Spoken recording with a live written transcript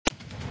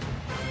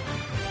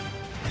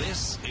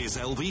This is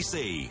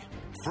LBC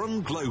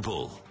from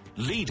Global,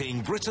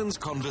 leading Britain's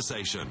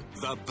conversation.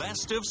 The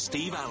best of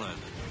Steve Allen.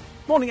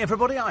 Morning,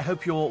 everybody. I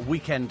hope your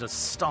weekend has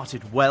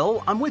started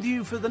well. I'm with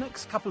you for the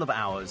next couple of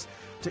hours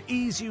to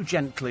ease you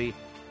gently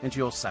into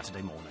your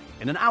Saturday morning.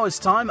 In an hour's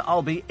time,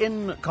 I'll be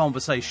in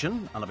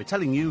conversation, and I'll be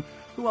telling you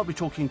who I'll be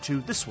talking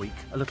to this week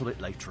a little bit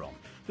later on.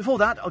 Before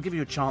that, I'll give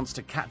you a chance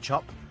to catch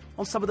up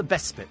on some of the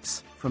best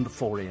bits from the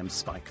 4am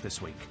spike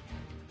this week.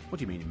 What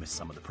do you mean you missed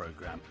some of the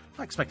programme?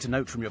 I expect a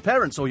note from your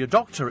parents or your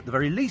doctor at the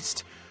very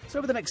least. So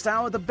over the next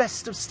hour, the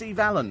best of Steve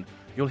Allen.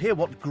 You'll hear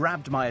what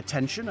grabbed my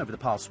attention over the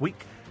past week,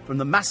 from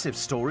the massive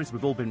stories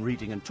we've all been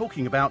reading and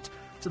talking about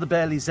to the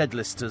barely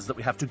Z-listers that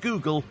we have to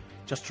Google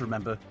just to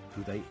remember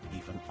who they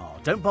even are.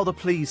 Don't bother,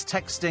 please,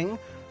 texting,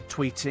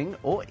 tweeting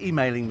or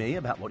emailing me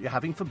about what you're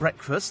having for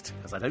breakfast,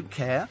 because I don't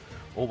care,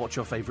 or what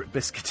your favourite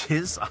biscuit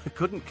is. I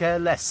couldn't care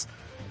less.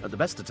 At the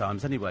best of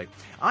times, anyway.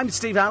 I'm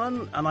Steve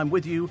Allen, and I'm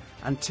with you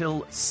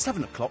until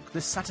 7 o'clock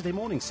this Saturday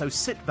morning. So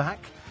sit back,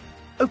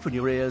 open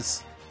your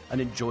ears, and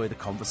enjoy the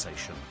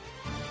conversation.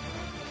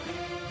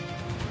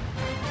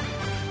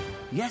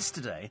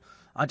 Yesterday,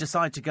 I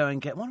decided to go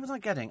and get... What was I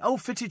getting? Oh,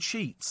 fitted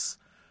sheets.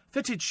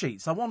 Fitted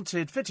sheets. I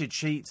wanted fitted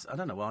sheets. I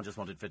don't know why, I just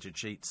wanted fitted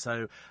sheets.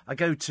 So I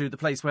go to the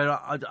place where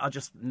I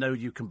just know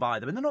you can buy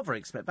them. And they're not very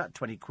expensive, about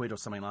 20 quid or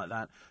something like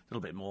that. A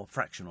little bit more,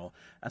 fractional.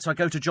 And so I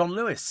go to John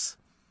Lewis.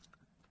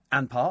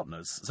 And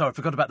partners. Sorry, I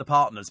forgot about the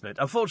partners bit.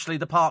 Unfortunately,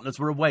 the partners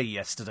were away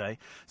yesterday.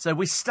 So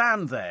we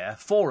stand there,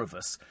 four of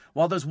us,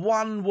 while there's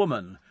one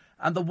woman.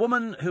 And the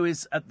woman who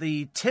is at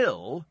the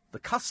till, the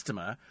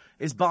customer,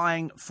 is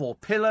buying 4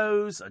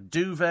 pillows, a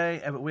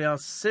duvet. We are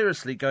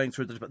seriously going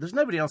through this, but there's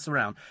nobody else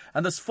around.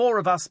 And there's 4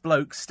 of us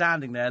blokes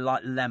standing there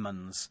like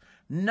lemons.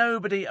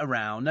 Nobody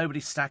around,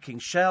 nobody stacking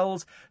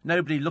shelves,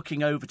 nobody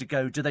looking over to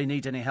go, do they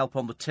need any help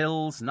on the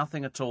tills?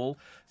 Nothing at all.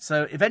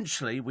 So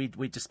eventually we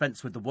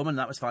dispensed with the woman,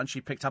 that was fine.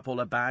 She picked up all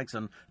her bags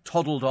and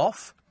toddled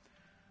off.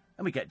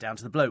 And we get down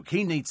to the bloke.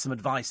 He needs some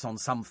advice on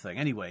something.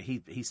 Anyway,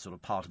 he's sort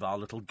of part of our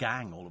little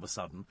gang all of a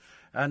sudden.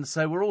 And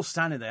so we're all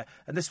standing there.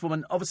 And this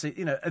woman, obviously,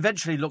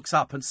 eventually looks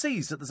up and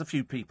sees that there's a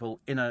few people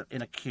in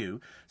a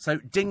queue. So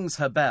dings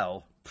her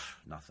bell.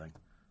 Nothing.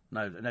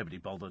 No, nobody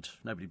bothered.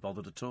 Nobody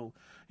bothered at all.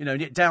 And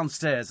yet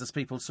downstairs there's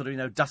people sort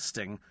of,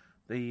 dusting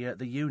the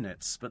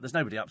units. But there's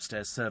nobody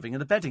upstairs serving in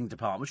the bedding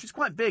department, which is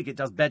quite big. It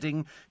does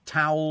bedding,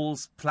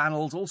 towels,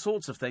 flannels, all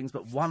sorts of things.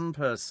 But one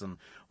person,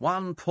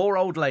 one poor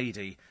old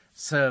lady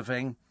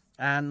serving.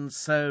 And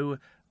so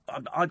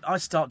I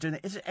start doing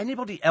it. Is there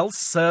anybody else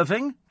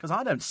serving? Because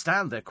I don't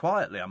stand there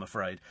quietly, I'm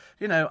afraid.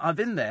 I'm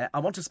in there. I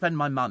want to spend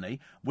my money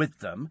with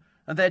them.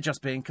 And they're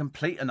just being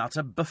complete and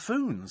utter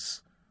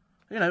buffoons.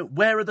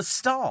 Where are the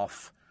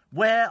staff?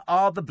 Where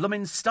are the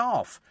blooming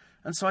staff?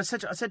 And so I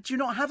said, do you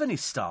not have any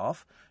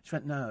staff? She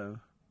went, no.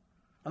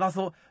 And I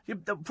thought,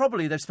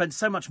 probably they've spent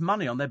so much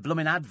money on their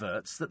blooming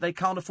adverts that they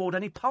can't afford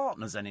any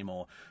partners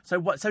anymore.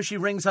 So she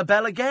rings her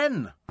bell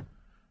again.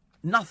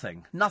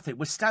 Nothing.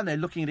 We're standing there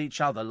looking at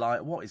each other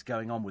like, what is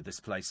going on with this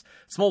place?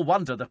 Small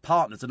wonder the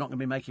partners are not going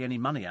to be making any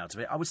money out of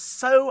it. I was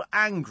so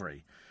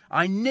angry.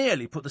 I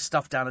nearly put the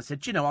stuff down and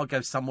said, I'll go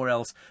somewhere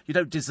else. You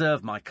don't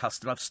deserve my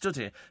customer. I've stood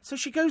here. So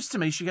she goes to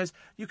me, she goes,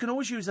 you can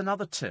always use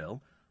another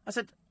till. I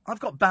said, I've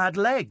got bad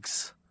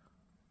legs.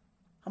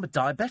 I'm a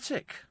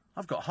diabetic.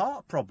 I've got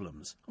heart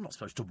problems. I'm not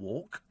supposed to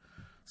walk.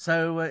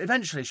 So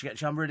eventually she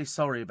gets, I'm really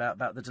sorry about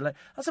the delay.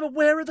 I said, but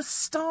where are the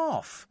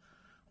staff?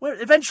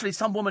 Eventually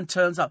some woman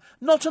turns up.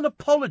 Not an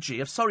apology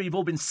of, sorry, you've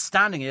all been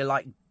standing here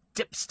like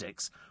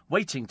dipsticks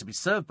waiting to be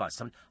served by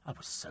somebody. I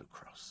was so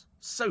cross.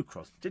 So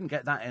cross. Didn't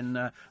get that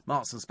in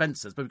Marks and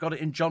Spencer's, but we've got it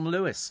in John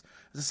Lewis.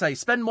 As I say,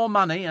 spend more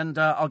money and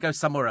I'll go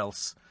somewhere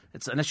else.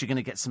 Unless you're going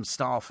to get some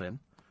staff in.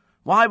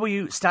 Why were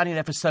you standing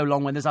there for so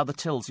long when there's other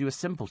tills? You a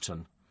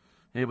simpleton.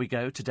 Here we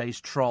go. Today's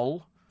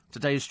troll.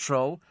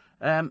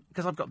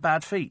 Because I've got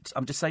bad feet.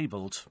 I'm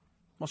disabled.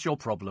 What's your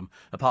problem,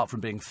 apart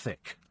from being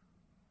thick?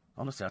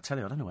 Honestly, I tell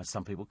you, I don't know where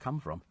some people come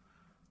from.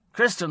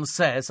 Kristen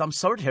says, I'm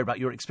sorry to hear about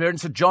your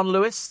experience at John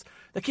Lewis.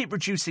 They keep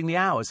reducing the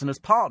hours, and as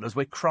partners,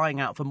 we're crying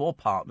out for more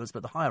partners,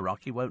 but the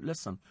hierarchy won't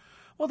listen.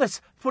 Well,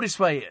 let's put it this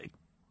way,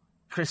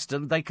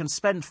 Kristen, they can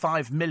spend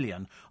 $5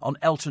 million on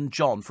Elton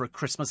John for a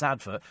Christmas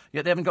advert,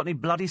 yet they haven't got any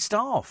bloody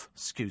staff.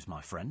 Excuse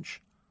my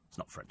French. It's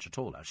not French at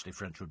all, actually.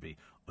 French would be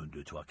 1,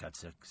 2, 3, 4, 5,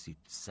 6,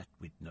 7,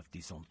 8, 9,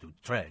 10, 11, 12,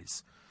 13.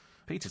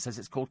 Peter says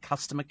it's called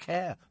customer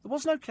care. There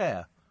was no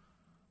care.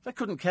 They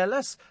couldn't care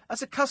less.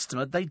 As a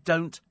customer, they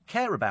don't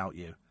care about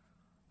you.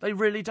 They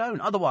really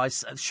don't.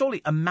 Otherwise,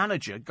 surely a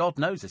manager, God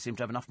knows they seem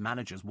to have enough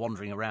managers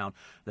wandering around,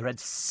 their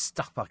heads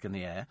stuck up in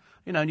the air,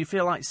 and you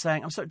feel like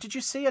saying, I'm sorry, did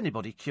you see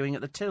anybody queuing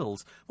at the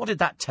tills? What did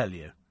that tell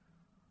you?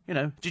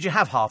 Did you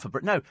have half a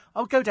brick? No,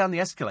 I'll go down the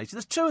escalator.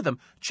 There's 2 of them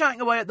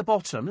chatting away at the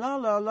bottom. La,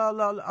 la, la,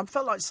 la, la. I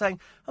felt like saying,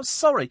 I'm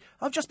sorry,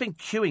 I've just been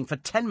queuing for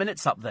 10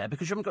 minutes up there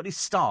because you haven't got any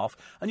staff,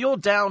 and you're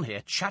down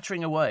here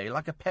chattering away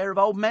like a pair of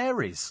old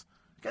Marys.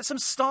 Get some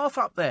staff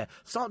up there.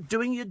 Start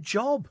doing your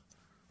job.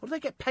 What do they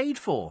get paid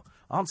for?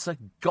 Answer,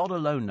 God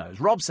alone knows.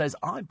 Rob says,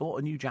 I bought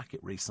a new jacket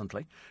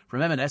recently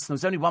from M&S, and there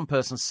was only one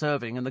person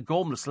serving, and the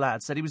gormless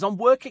lad said he was on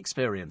work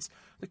experience.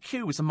 The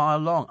queue was a mile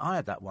long. I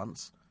had that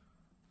once.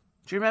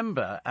 Do you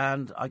remember?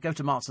 And I go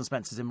to Marks and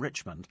Spencer's in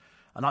Richmond,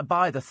 and I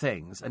buy the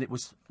things, and it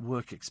was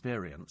work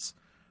experience.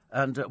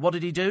 And what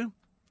did he do?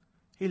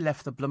 He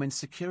left the blooming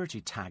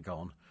security tag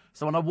on.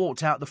 So when I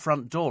walked out the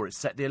front door, it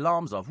set the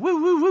alarms off.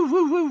 Woo, woo, woo,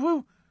 woo, woo,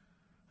 woo.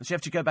 And so you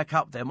have to go back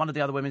up there, and one of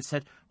the other women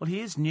said, well,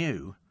 he is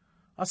new.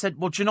 I said,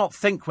 well, do you not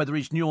think whether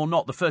he's new or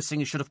not, the first thing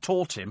you should have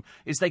taught him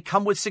is they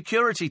come with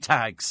security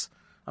tags?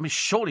 I mean,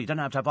 surely you don't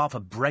have to have half a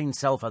brain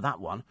cell for that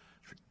one.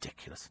 It's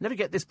ridiculous. Never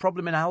get this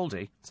problem in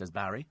Aldi, says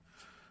Barry,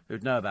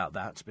 who'd know about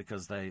that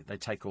because they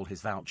take all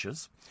his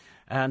vouchers.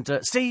 And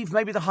Steve,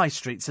 maybe the high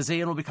street, says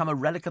Ian, will become a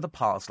relic of the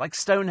past, like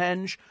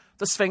Stonehenge,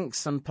 the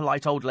Sphinx and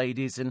polite old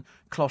ladies in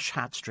cloche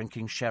hats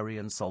drinking sherry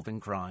and solving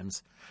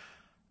crimes.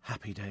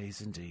 Happy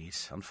days indeed.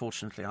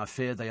 Unfortunately, I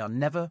fear they are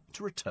never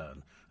to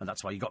return. And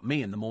that's why you got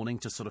me in the morning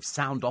to sort of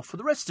sound off for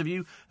the rest of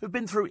you who've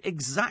been through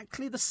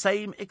exactly the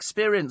same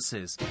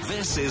experiences.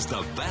 This is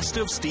the best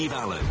of Steve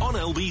Allen on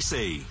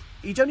LBC.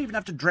 You don't even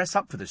have to dress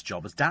up for this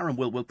job, as Darren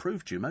will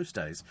prove to you most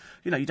days.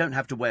 You know, you don't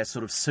have to wear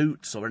sort of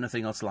suits or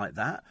anything else like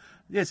that.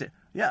 Yes,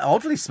 yeah,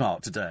 oddly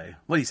smart today.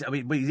 Well,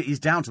 he's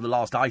down to the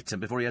last item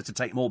before he has to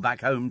take more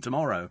back home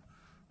tomorrow.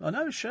 I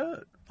know,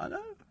 shirt. I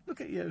know. Look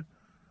at you.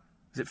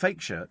 Is it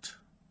fake shirt?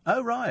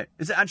 Oh, right.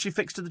 Is it actually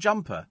fixed to the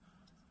jumper?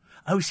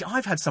 Oh, see,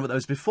 I've had some of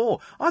those before.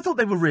 I thought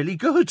they were really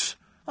good.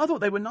 I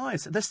thought they were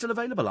nice. They're still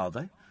available, are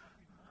they?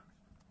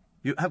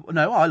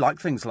 No, I like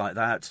things like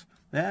that.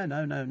 Yeah,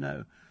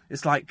 no.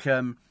 It's like,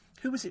 who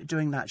was it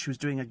doing that? She was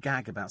doing a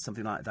gag about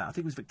something like that. I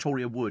think it was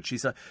Victoria Wood.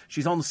 She's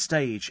on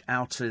stage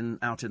out in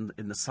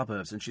the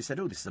suburbs, and she said,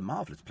 oh, this is a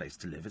marvellous place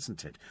to live,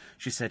 isn't it?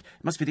 She said,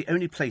 it must be the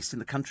only place in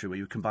the country where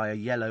you can buy a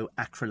yellow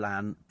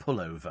acrylan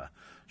pullover.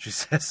 She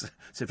says,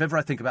 so if ever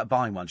I think about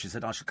buying one, she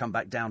said, I shall come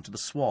back down to the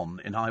Swan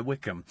in High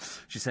Wycombe.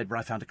 She said, where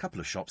I found a couple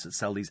of shops that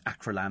sell these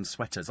acrylan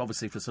sweaters,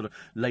 obviously for sort of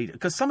ladies.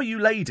 Because some of you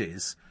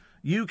ladies,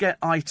 you get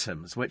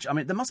items which, I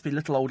mean, there must be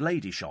little old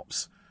lady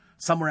shops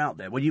somewhere out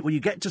there where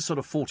you get to sort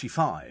of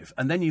 45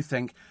 and then you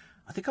think,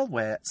 I think I'll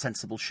wear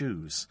sensible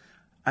shoes.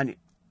 And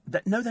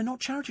no, they're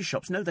not charity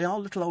shops. No, they are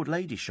little old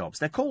lady shops.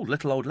 They're called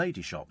little old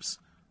lady shops.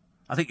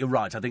 I think you're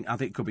right. I think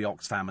it could be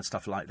Oxfam and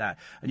stuff like that.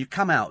 And you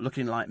come out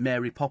looking like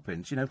Mary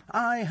Poppins, you know,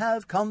 I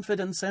have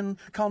confidence in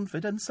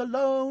confidence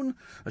alone,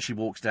 as she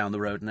walks down the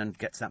road and then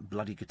gets that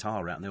bloody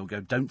guitar out and they all go,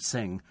 don't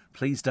sing,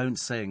 please don't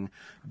sing,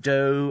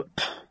 do...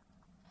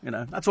 You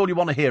know, that's all you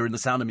want to hear in The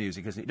Sound of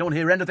Music, isn't it? You don't want to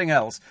hear anything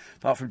else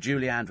apart from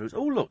Julie Andrews.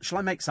 Oh, look, shall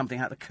I make something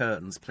out of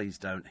curtains? Please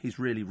don't. He's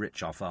really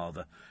rich, our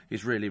father.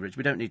 He's really rich.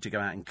 We don't need to go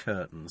out in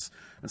curtains.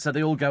 And so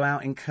they all go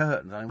out in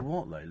curtains. I mean,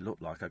 what they look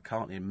like, I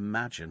can't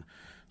imagine.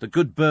 The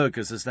good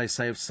burgers, as they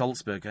say, of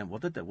Salzburg. And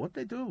what did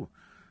they do?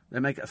 They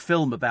make a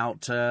film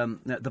about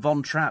the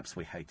Von Trapps.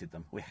 We hated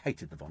them. We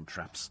hated the Von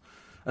Trapps.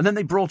 And then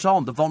they brought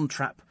on the Von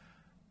Trapp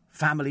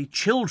family.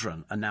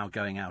 Children are now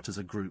going out as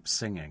a group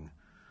singing.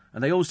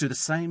 And they always do the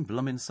same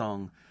blooming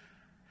song.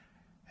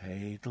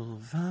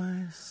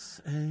 Edelweiss,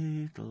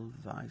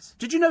 Edelweiss.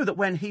 Did you know that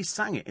when he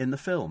sang it in the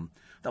film,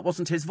 that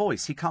wasn't his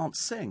voice? He can't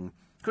sing.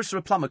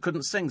 Christopher Plummer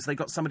couldn't sing, so they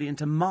got somebody in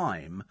to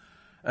mime,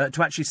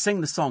 to actually sing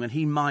the song, and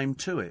he mimed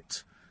to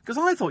it. Because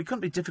I thought it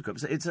couldn't be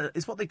difficult.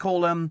 It's what they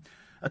call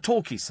a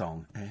talkie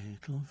song.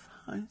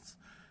 Edelweiss,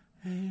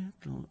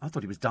 Edelweiss. I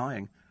thought he was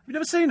dying. Have you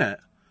never seen it?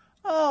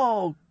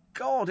 Oh,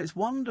 God, it's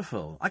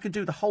wonderful. I could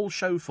do the whole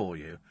show for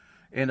you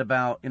in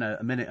about,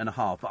 a minute and a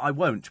half. But I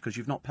won't, because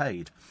you've not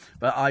paid.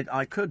 But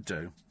I could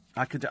do.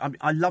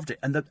 I loved it.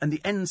 And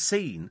the end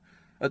scene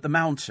at the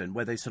mountain,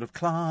 where they sort of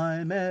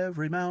climb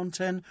every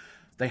mountain,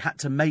 they had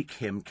to make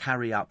him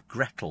carry up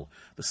Gretel,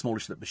 the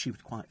smallest, but she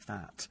was quite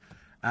fat.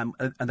 And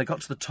they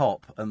got to the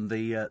top, and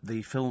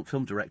the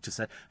film director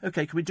said,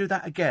 OK, can we do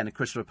that again? And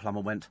Christopher Plummer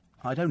went,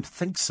 I don't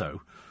think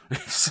so. He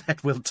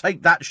said, we'll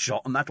take that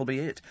shot, and that'll be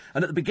it.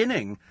 And at the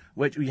beginning,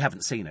 which you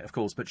haven't seen it, of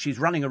course, but she's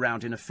running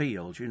around in a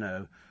field,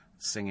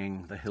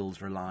 singing The Hills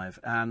Are Alive,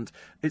 and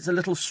it's a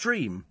little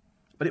stream,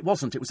 but it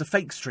wasn't. It was a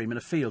fake stream in a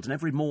field, and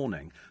every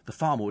morning the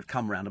farmer would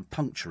come round and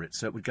puncture it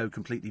so it would go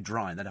completely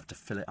dry, and they'd have to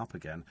fill it up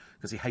again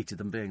because he hated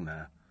them being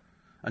there.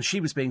 And she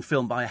was being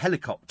filmed by a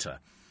helicopter,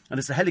 and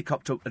as the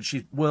helicopter, and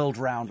she whirled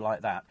round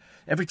like that,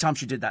 every time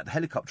she did that, the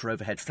helicopter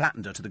overhead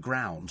flattened her to the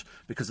ground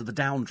because of the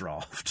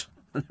downdraft.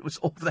 And it was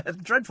all, they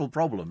had dreadful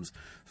problems.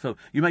 So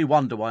you may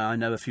wonder why I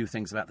know a few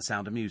things about The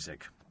Sound of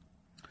Music.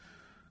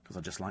 I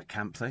just like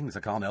camp things.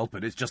 I can't help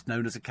it. It's just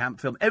known as a camp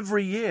film.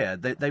 Every year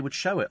they would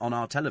show it on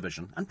our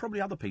television, and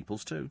probably other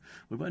people's too.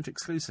 We weren't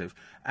exclusive.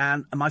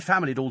 And my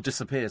family would all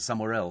disappear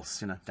somewhere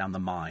else, down the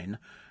mine.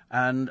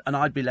 And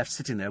I'd be left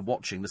sitting there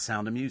watching The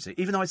Sound of Music,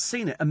 even though I'd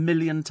seen it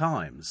 1,000,000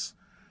 times.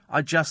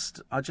 I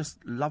just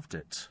loved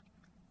it.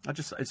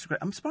 It's great.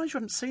 I'm surprised you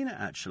haven't seen it,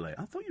 actually.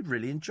 I thought you'd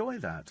really enjoy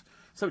that.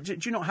 So do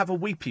you not have a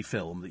weepy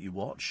film that you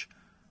watch?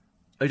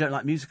 Oh, you don't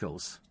like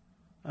musicals?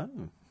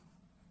 Oh.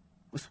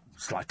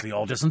 Slightly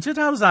odd, isn't it?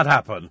 How does that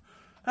happen?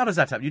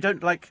 You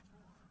don't like...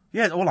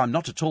 Yeah, well, I'm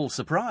not at all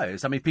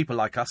surprised. I mean, people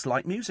like us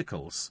like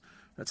musicals.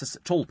 That's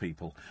tall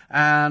people.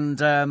 And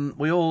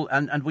we all,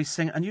 and we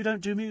sing, and you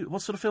don't do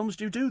what sort of films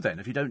do you do then,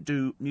 if you don't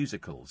do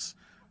musicals?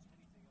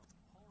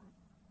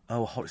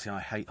 Oh, see, I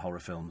hate horror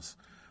films.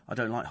 I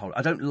don't like horror.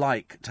 I don't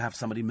like to have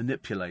somebody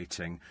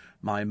manipulating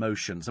my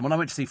emotions. And when I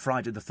went to see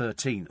Friday the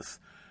 13th,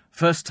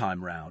 first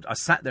time round, I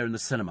sat there in the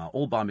cinema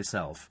all by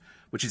myself,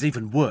 which is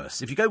even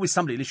worse. If you go with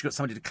somebody, at least you've got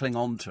somebody to cling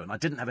on to, and I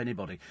didn't have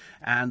anybody.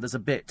 And there's a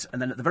bit,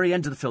 and then at the very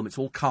end of the film, it's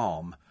all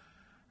calm,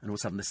 and all of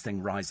a sudden this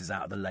thing rises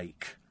out of the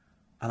lake.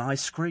 And I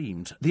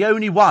screamed. The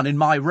only one in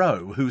my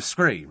row who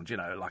screamed, you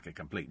know, like a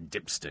complete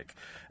dipstick.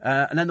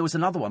 And then there was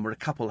another one where a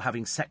couple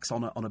having sex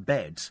on a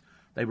bed.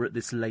 They were at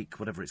this lake,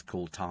 whatever it's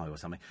called, Tai or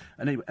something.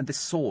 And, anyway, and this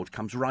sword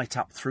comes right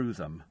up through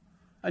them.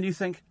 And you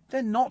think,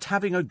 they're not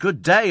having a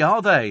good day,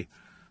 are they?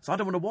 So I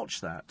don't want to watch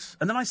that.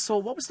 And then I saw,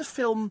 what was the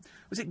film?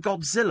 Was it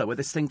Godzilla, where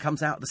this thing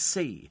comes out of the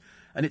sea?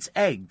 And its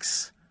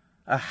eggs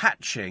are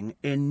hatching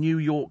in New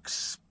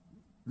York's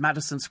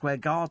Madison Square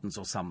Gardens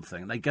or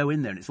something. They go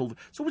in there and it's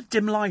always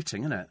dim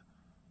lighting, isn't it?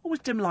 Always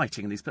dim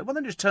lighting in these places. Well,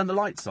 then just turn the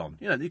lights on.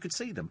 You know, you could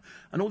see them.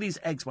 And all these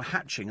eggs were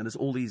hatching and there's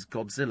all these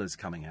Godzillas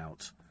coming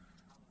out.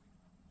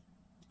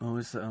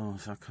 So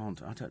I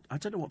can't. I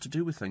don't know what to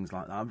do with things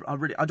like that.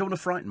 I don't want to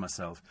frighten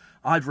myself.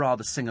 I'd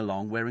rather sing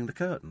along wearing the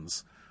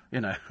curtains,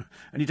 you know.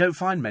 And you don't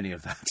find many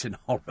of that in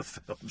horror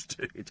films,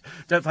 do you?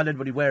 Don't find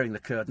anybody wearing the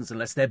curtains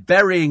unless they're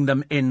burying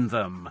them in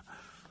them,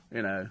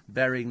 you know,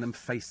 burying them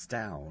face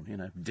down. You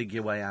know, dig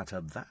your way out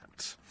of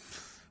that.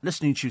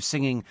 Listening to you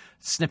singing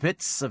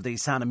snippets of the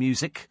Sound of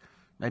Music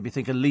made me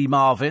think of Lee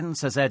Marvin,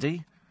 says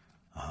Eddie.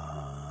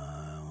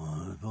 I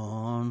was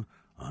born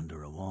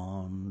under a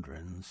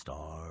wandering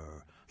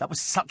star. That was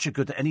such a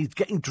good... And he's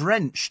getting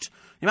drenched.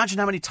 Imagine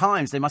how many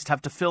times they must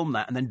have to film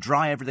that and then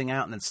dry everything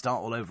out and then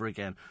start all over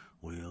again.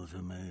 Wheels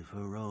are made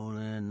for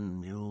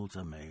rolling, mules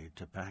are made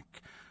to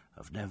pack.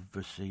 I've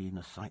never seen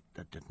a sight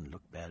that didn't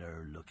look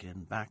better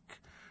looking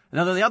back.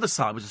 And then on the other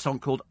side was a song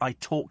called I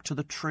Talk to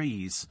the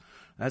Trees.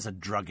 There's a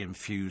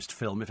drug-infused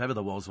film, if ever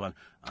there was one.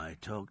 I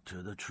talk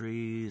to the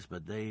trees,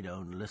 but they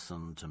don't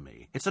listen to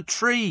me. It's a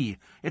tree.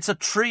 It's a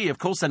tree. Of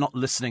course they're not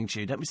listening to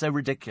you. Don't be so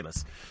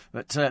ridiculous.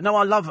 But, no,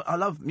 I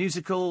love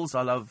musicals.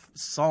 I love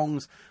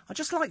songs. I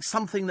just like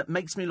something that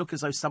makes me look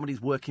as though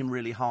somebody's working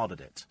really hard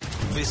at it.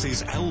 This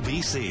is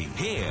LBC.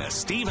 Hear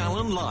Steve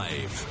Allen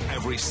live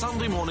every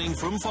Sunday morning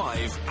from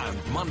 5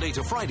 and Monday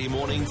to Friday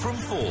morning from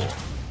 4.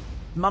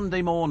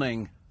 Monday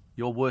morning.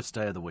 Your worst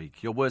day of the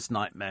week, your worst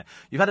nightmare.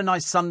 You've had a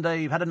nice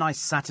Sunday, you've had a nice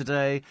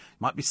Saturday, you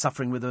might be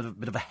suffering with a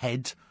bit of a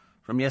head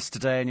from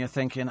yesterday, and you're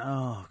thinking,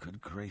 oh,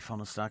 good grief,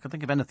 honestly, I can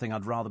think of anything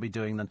I'd rather be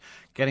doing than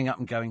getting up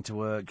and going to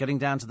work, getting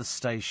down to the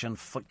station,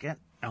 get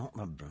out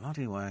the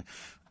bloody way,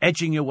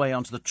 edging your way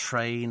onto the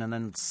train, and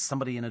then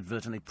somebody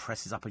inadvertently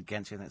presses up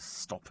against you and then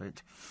stop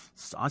it.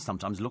 I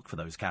sometimes look for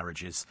those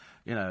carriages,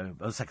 you know.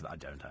 Well, the second I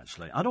don't,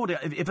 actually. I don't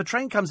want to, if a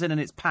train comes in and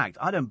it's packed,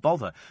 I don't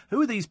bother. Who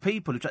are these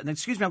people?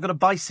 Excuse me, I've got a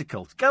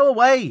bicycle. Go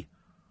away!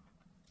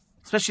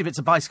 Especially if it's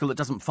a bicycle that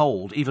doesn't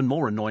fold. Even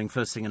more annoying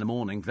first thing in the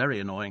morning. Very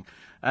annoying.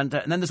 And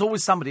then there's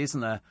always somebody,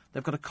 isn't there?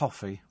 They've got a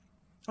coffee.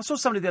 I saw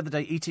somebody the other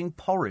day eating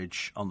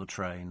porridge on the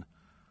train.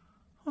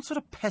 What sort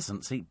of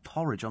peasants eat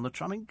porridge on the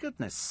train? I mean,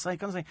 goodness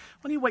sake, honestly,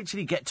 why don't you wait till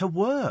you get to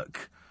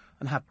work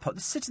and have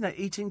sitting there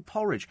eating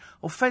porridge?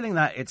 Or failing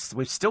that,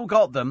 we've still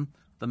got them,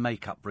 the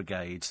makeup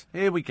brigade.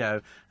 Here we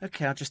go.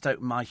 OK, I'll just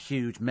open my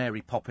huge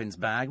Mary Poppins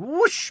bag.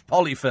 Whoosh!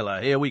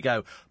 Polyfiller. Here we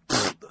go.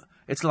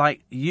 It's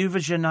like Yuva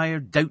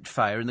Janaya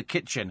Doubtfire in the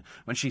kitchen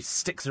when she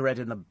sticks her head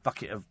in the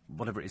bucket of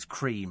whatever it is,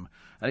 cream.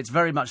 And it's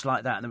very much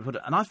like that.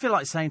 And I feel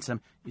like saying to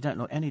them, you don't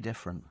look any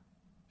different.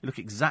 You look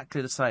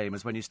exactly the same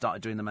as when you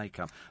started doing the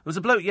makeup. There was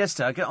a bloke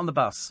yesterday, I get on the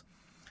bus,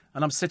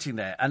 and I'm sitting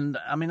there, and,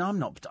 I mean, I'm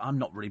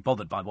not really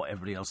bothered by what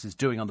everybody else is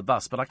doing on the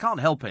bus, but I can't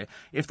help it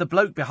if the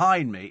bloke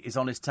behind me is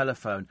on his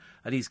telephone,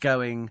 and he's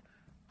going,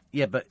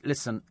 yeah, but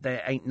listen,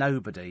 there ain't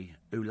nobody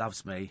who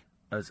loves me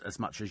as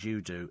much as you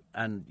do,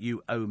 and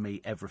you owe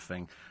me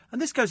everything. And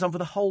this goes on for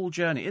the whole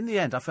journey. In the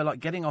end, I feel like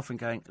getting off and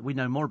going, we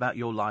know more about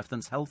your life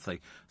than's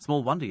healthy.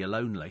 Small wonder you're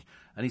lonely.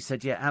 And he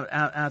said, yeah,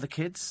 are the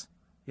kids?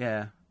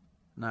 Yeah.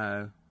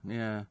 No.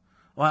 Yeah.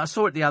 Well, I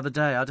saw it the other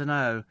day. I don't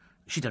know.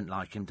 She don't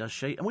like him, does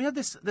she? And we had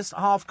this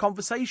half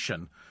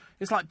conversation.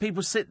 It's like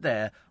people sit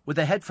there with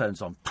their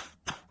headphones on.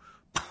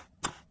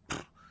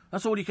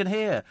 That's all you can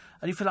hear.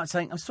 And you feel like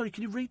saying, I'm sorry,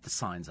 can you read the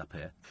signs up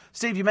here?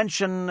 Steve, you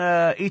mentioned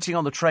eating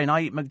on the train.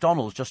 I eat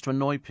McDonald's just to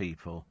annoy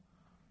people.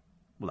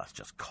 Well, that's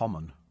just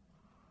common.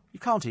 You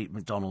can't eat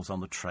McDonald's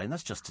on the train.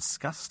 That's just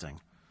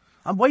disgusting.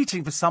 I'm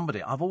waiting for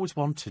somebody. I've always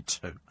wanted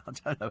to. I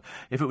don't know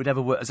if it would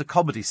ever work as a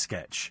comedy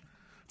sketch.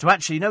 To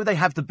actually, you know, they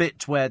have the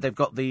bit where they've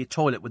got the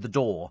toilet with the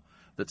door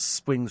that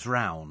swings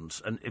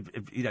round, and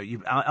if you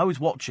know, I always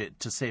watch it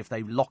to see if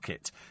they lock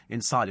it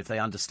inside, if they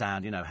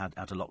understand, you know, how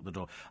to lock the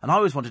door. And I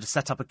always wanted to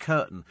set up a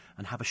curtain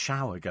and have a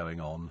shower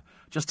going on,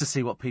 just to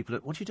see what people.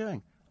 What are you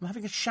doing? I'm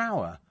having a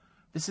shower.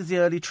 This is the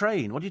early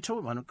train. What are you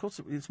talking about? Of course,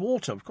 it's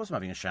water. Of course, I'm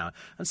having a shower,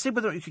 and see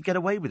whether you could get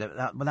away with it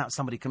without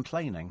somebody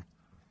complaining.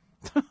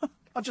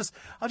 I just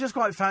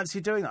quite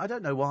fancy doing that. I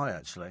don't know why,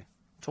 actually.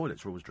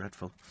 Toilets are always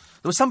dreadful.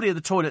 There was somebody at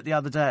the toilet the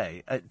other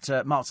day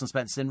at Marks and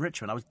Spencer in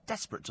Richmond. I was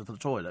desperate to the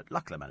toilet.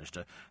 Luckily, I managed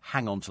to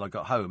hang on till I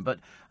got home. But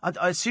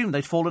I assumed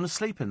they'd fallen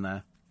asleep in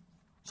there.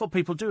 That's what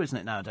people do, isn't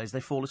it, nowadays? They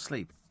fall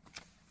asleep.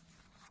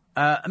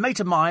 A mate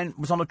of mine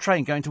was on a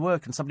train going to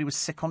work and somebody was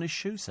sick on his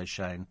shoe, says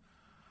Shane.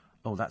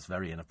 Oh, that's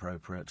very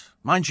inappropriate.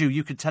 Mind you,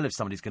 you could tell if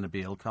somebody's going to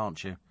be ill,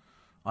 can't you?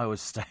 I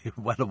always stay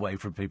well away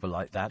from people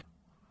like that.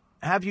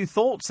 Have you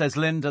thought, says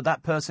Linda,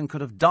 that person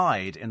could have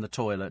died in the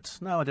toilet?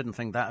 No, I didn't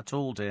think that at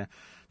all, dear.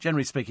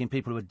 Generally speaking,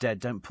 people who are dead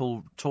don't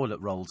pull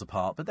toilet rolls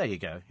apart, but there you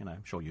go.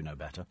 I'm sure you know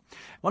better.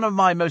 One of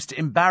my most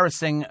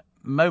embarrassing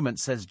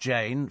moments, says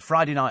Jane,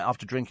 Friday night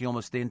after drinking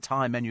almost the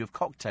entire menu of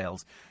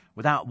cocktails.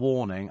 Without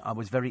warning, I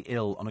was very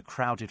ill on a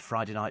crowded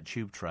Friday night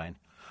tube train.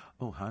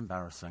 Oh, how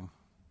embarrassing.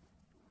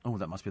 Oh,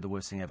 that must be the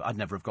worst thing ever. I'd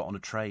never have got on a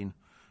train.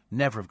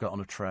 Never have got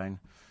on a train.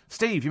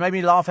 Steve, you made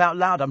me laugh out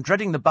loud. I'm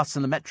dreading the bus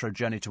and the metro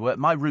journey to work.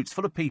 My route's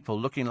full of people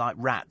looking like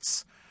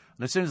rats.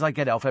 And as soon as I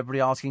get off, everybody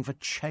asking for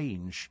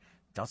change.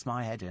 Does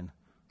my head in.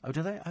 Oh,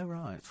 do they? Oh,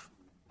 right.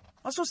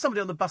 I saw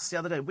somebody on the bus the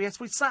other day. We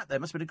sat there.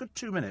 It must have been a good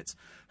 2 minutes.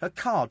 Her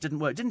card didn't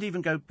work. Didn't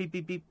even go beep,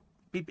 beep, beep,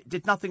 beep.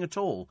 Did nothing at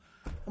all.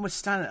 And we're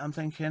standing there. I'm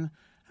thinking,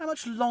 how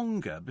much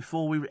longer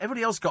before we...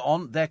 Everybody else got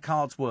on. Their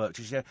cards worked.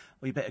 She said,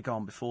 well, you better go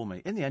on before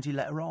me. In the end, he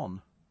let her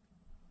on.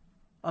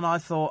 And I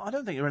thought, I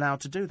don't think you're allowed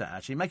to do that,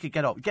 actually. Make her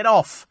get off. Get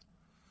off!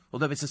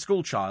 Although if it's a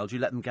school child, you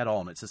let them get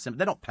on. It's a simple...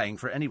 They're not paying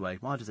for it anyway.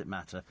 Why does it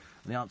matter?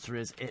 And the answer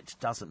is, it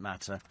doesn't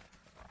matter.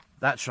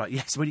 That's right.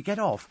 Yes, when you get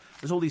off,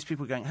 there's all these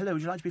people going, hello,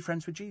 would you like to be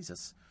friends with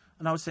Jesus?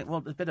 And I was thinking, well,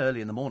 it's a bit early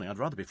in the morning. I'd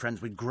rather be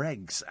friends with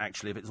Greg's,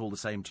 actually, if it's all the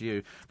same to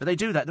you. But they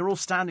do that. They're all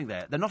standing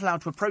there. They're not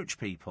allowed to approach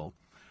people.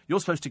 You're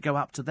supposed to go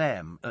up to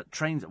them at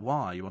trains.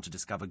 Why? You want to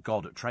discover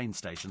God at train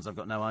stations? I've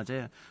got no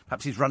idea.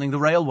 Perhaps he's running the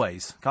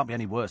railways. Can't be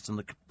any worse than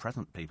the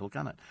present people,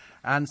 can it?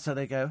 And so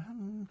they go,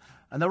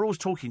 and they're always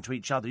talking to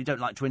each other. You don't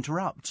like to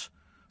interrupt.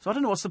 So I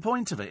don't know what's the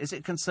point of it. Is it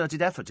a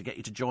concerted effort to get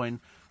you to join?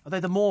 Are they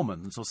the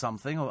Mormons or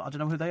something? Or I don't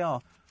know who they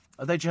are.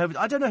 Are they Jehovah's?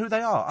 I don't know who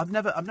they are.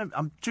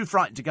 I'm too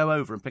frightened to go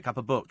over and pick up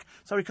a book.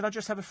 Sorry, could I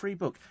just have a free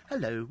book?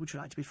 Hello, would you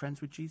like to be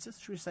friends with Jesus?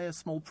 Should we say a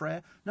small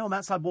prayer? No, I'm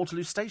outside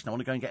Waterloo Station. I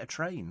want to go and get a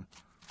train.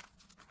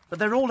 But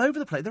they're all over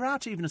the place. They're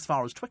out even as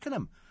far as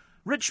Twickenham.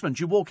 Richmond,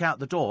 you walk out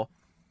the door.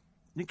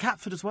 In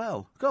Catford as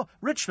well. God,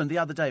 Richmond the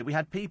other day, we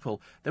had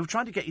people. They were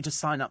trying to get you to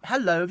sign up.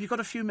 Hello, have you got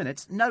a few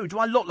minutes? No, do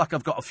I look like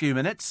I've got a few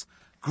minutes?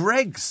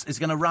 Greg's is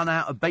going to run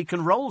out of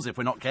bacon rolls if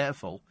we're not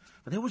careful.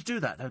 But they always do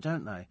that, though,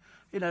 don't they?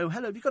 Hello,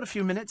 have you got a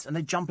few minutes? And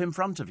they jump in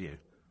front of you.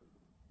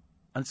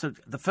 And so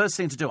the first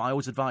thing to do, I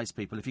always advise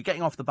people, if you're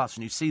getting off the bus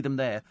and you see them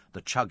there,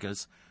 the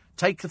chuggers,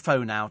 take the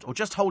phone out or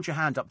just hold your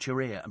hand up to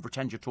your ear and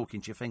pretend you're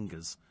talking to your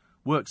fingers.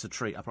 Works a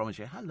treat, I promise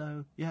you.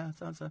 Hello, yeah,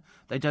 so.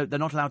 They're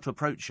not allowed to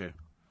approach you.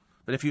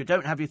 But if you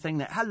don't have your thing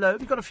there, hello,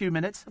 have you got a few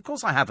minutes? Of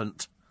course I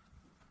haven't.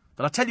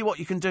 But I'll tell you what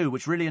you can do,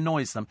 which really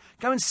annoys them.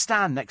 Go and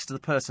stand next to the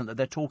person that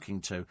they're talking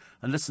to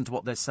and listen to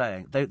what they're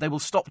saying. They will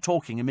stop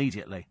talking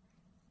immediately.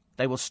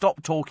 They will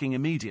stop talking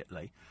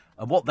immediately.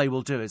 And what they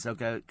will do is they'll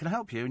go, can I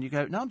help you? And you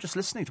go, no, I'm just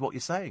listening to what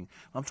you're saying.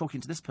 I'm talking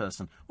to this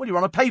person. Well, you're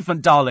on a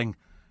pavement, darling.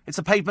 It's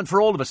a pavement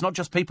for all of us, not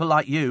just people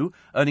like you,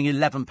 earning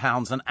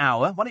 £11 an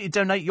hour. Why don't you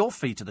donate your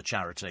fee to the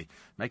charity?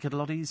 Make it a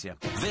lot easier.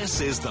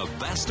 This is the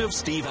best of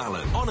Steve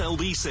Allen on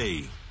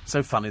LBC.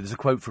 So funny, there's a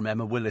quote from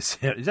Emma Willis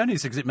here. It's only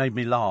because it made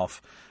me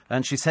laugh.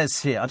 And she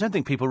says here, I don't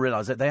think people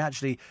realise that they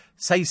actually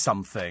say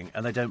something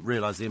and they don't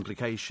realise the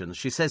implications.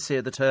 She says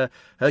here that her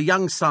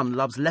young son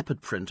loves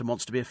leopard print and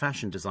wants to be a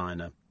fashion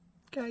designer.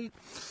 Okay.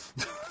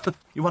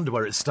 You wonder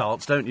where it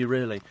starts, don't you,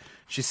 really?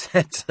 She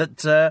said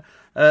that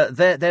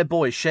their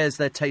boy shares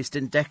their taste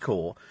in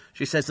decor.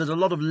 She says there's a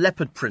lot of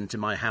leopard print in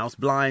my house,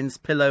 blinds,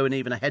 pillow and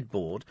even a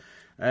headboard.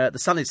 The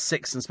son is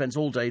 6 and spends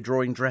all day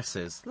drawing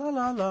dresses. La,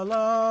 la, la,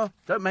 la.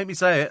 Don't make me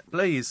say it,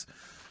 please.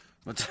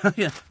 But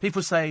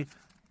people say,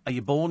 are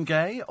you born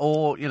gay?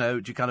 Or,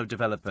 do you kind of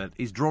develop it?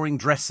 He's drawing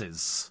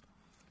dresses.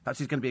 Perhaps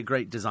he's going to be a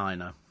great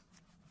designer.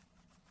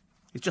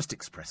 He's just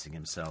expressing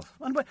himself.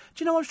 And, do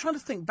you know, I was trying to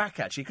think back,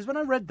 actually, because when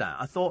I read that,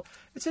 I thought,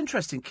 it's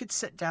interesting. Kids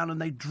sit down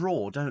and they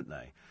draw, don't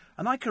they?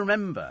 And I can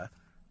remember,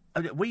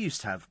 we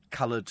used to have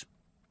coloured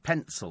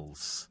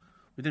pencils.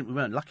 We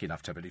weren't lucky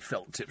enough to have any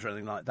felt tips or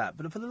anything like that.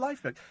 But for the life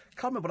of it, I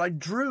can't remember what I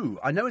drew.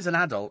 I know as an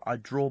adult I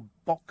draw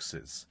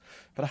boxes.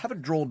 But I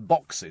haven't drawn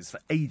boxes for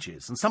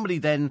ages. And somebody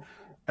then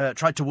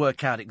tried to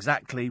work out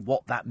exactly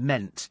what that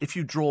meant. If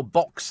you draw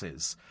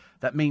boxes,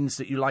 that means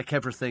that you like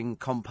everything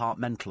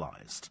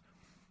compartmentalised.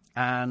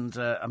 And,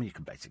 you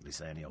can basically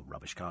say any old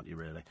rubbish, can't you,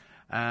 really?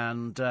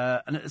 And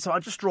so I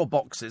just draw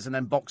boxes, and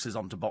then boxes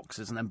onto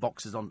boxes, and then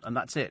boxes on, and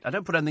that's it. I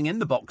don't put anything in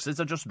the boxes,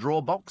 I just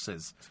draw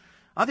boxes.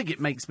 I think it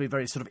makes me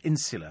very sort of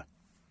insular.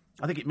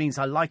 I think it means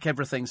I like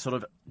everything sort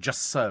of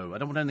just so. I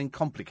don't want anything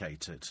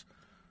complicated.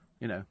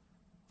 Your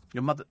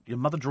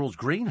mother draws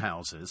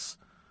greenhouses.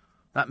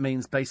 That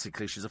means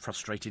basically she's a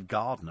frustrated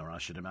gardener, I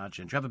should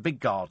imagine. Do you have a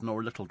big garden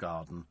or a little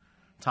garden?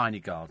 Tiny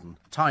garden.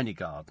 Tiny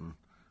garden.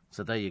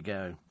 So there you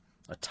go.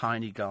 A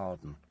tiny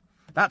garden.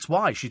 That's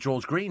why she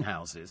draws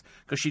greenhouses,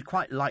 because she'd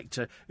quite like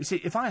to... You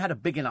see, if I had a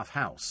big enough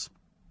house,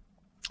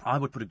 I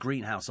would put a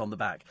greenhouse on the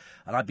back,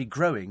 and I'd be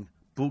growing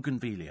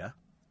bougainvillea,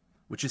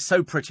 which is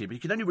so pretty, but you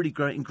can only really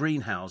grow it in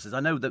greenhouses. I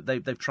know that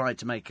they've tried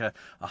to make a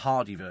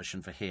hardy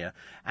version for here,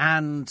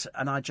 and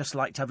I'd just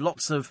like to have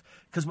lots of...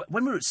 Because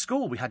when we were at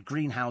school, we had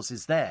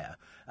greenhouses there,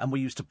 and we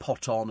used to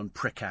pot on and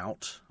prick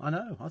out. I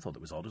know, I thought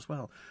it was odd as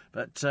well.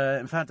 But,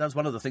 in fact, that was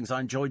one of the things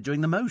I enjoyed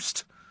doing the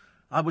most.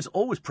 I was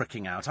always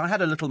pricking out. I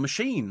had a little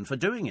machine for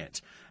doing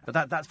it.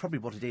 But that's probably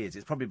what it is.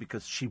 It's probably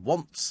because she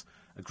wants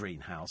a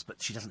greenhouse,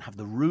 but she doesn't have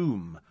the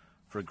room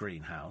for a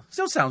greenhouse.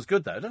 Still sounds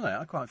good, though, doesn't it?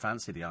 I quite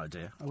fancy the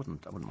idea. I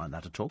wouldn't mind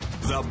that at all.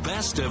 The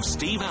best of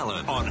Steve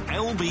Allen on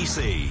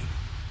LBC.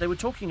 They were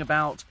talking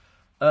about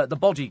the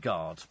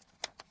bodyguard.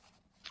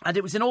 And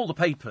it was in all the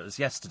papers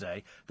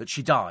yesterday that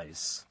she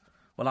dies.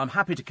 Well, I'm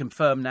happy to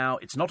confirm now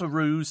it's not a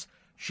ruse.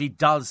 She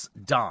does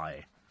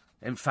die.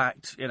 In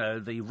fact, you know,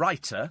 the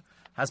writer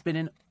has been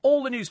in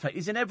all the newspapers.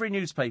 He's in every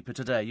newspaper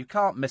today. You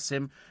can't miss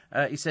him.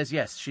 He says,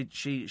 yes,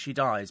 she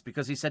dies,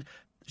 because he said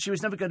she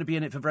was never going to be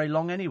in it for very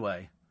long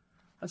anyway.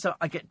 And so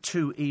I get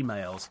 2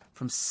 emails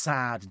from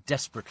sad,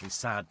 desperately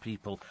sad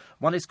people.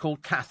 One is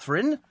called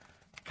Catherine.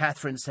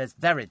 Catherine says,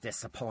 very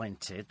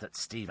disappointed that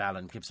Steve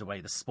Allen gives away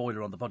the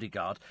spoiler on The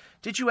Bodyguard.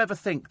 Did you ever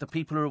think the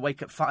people who are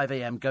awake at 5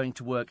 a.m. going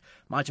to work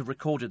might have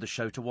recorded the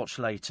show to watch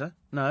later?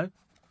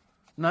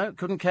 No,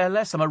 couldn't care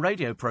less. I'm a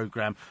radio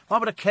programme. Why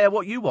would I care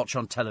what you watch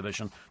on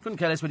television? Couldn't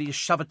care less whether you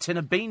shove a tin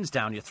of beans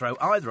down your throat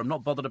either. I'm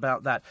not bothered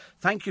about that.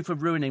 Thank you for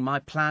ruining my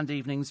planned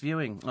evening's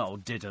viewing. Oh,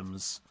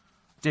 diddums.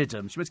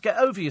 You must get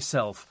over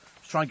yourself.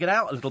 Try and get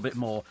out a little bit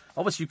more.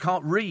 Obviously, you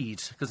can't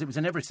read, because it was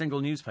in every single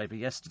newspaper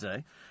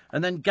yesterday.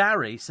 And then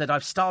Gary said,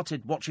 I've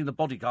started watching The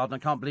Bodyguard, and I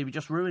can't believe he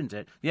just ruined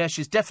it. Yeah,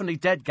 she's definitely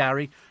dead,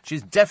 Gary.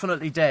 She's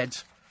definitely dead.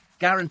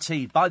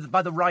 Guaranteed. By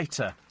the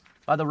writer.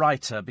 By the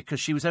writer, because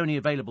she was only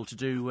available to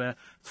do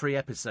 3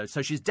 episodes.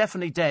 So she's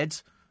definitely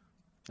dead.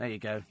 There you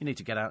go. You need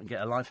to get out and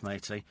get a life,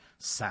 matey.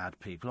 Sad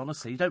people,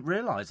 honestly. You don't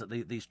realise that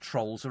these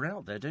trolls are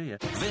out there, do you?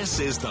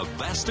 This is the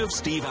best of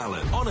Steve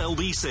Allen on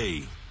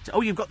LBC. Oh,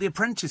 you've got The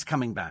Apprentice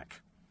coming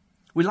back.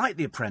 We like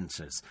The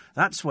Apprentice.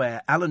 That's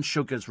where Alan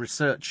Sugar's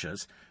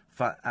researchers...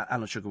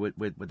 Alan Sugar with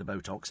the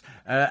Botox.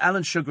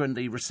 Alan Sugar and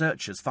the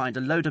researchers find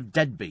a load of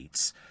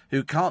deadbeats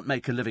who can't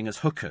make a living as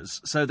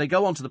hookers. So they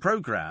go onto the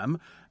programme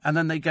and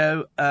then they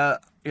go,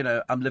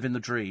 I'm living the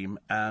dream,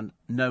 and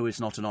no is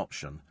not an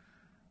option.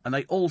 And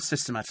they all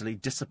systematically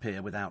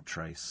disappear without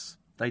trace.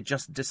 They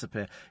just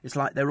disappear. It's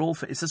like they're all...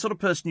 It's the sort of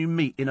person you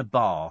meet in a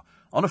bar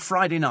on a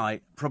Friday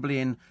night, probably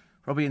in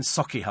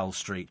Sauchiehall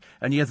Street,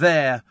 and you're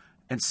there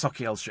in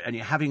Sauchiehall Street, and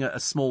you're having a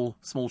small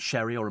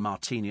sherry or a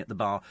martini at the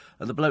bar,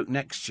 and the bloke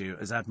next to you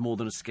has had more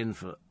than a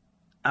skinful.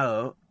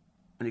 Oh,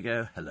 and you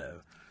go, hello.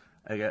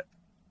 And you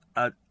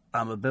go,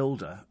 I'm a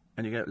builder.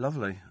 And you go,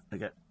 lovely.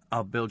 And you go,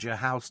 I'll build you a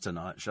house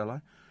tonight, shall I?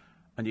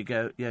 And you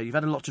go, yeah, you've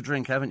had a lot to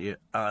drink, haven't you?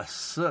 I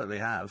certainly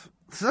have.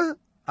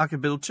 I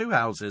could build 2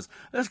 houses.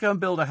 Let's go and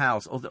build a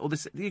house. Or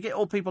this. You get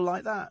all people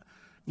like that.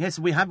 Yes,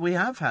 we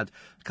have had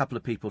a couple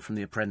of people from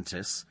The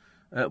Apprentice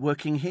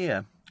working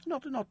here.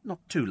 Not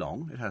too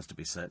long, it has to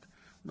be said.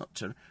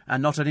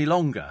 And not any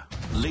longer.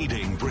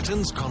 Leading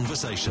Britain's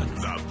conversation.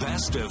 The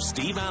best of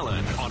Steve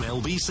Allen on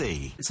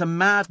LBC. It's a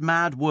mad,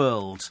 mad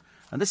world.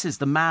 And this is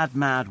the mad,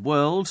 mad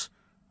world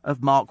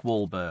of Mark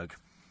Wahlberg.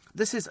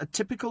 This is a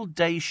typical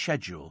day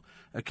schedule,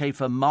 okay,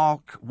 for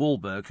Mark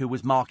Wahlberg, who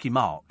was Marky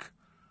Mark.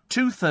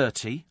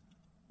 2:30,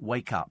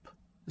 wake up.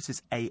 This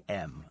is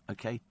AM,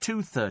 okay?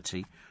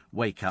 2:30,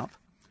 wake up.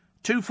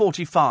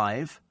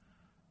 2:45,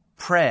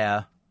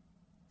 prayer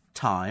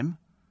time.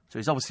 So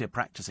he's obviously a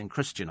practising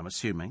Christian, I'm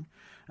assuming.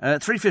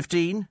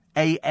 3:15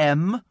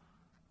 a.m.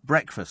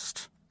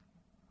 breakfast.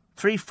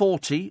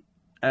 3:40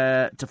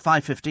 to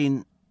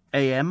 5:15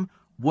 a.m.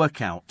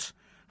 workout.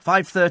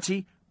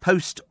 5:30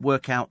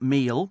 post-workout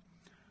meal.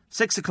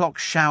 6 o'clock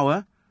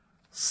shower.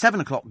 7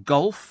 o'clock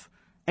golf.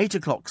 8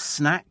 o'clock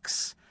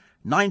snacks.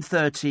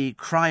 9:30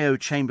 cryo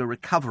chamber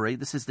recovery.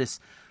 This is this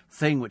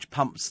thing which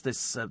pumps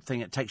this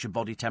thing. It takes your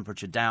body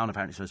temperature down.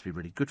 Apparently it's supposed to be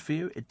really good for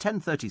you. At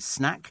 10:30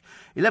 snack.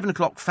 11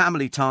 o'clock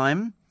family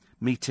time.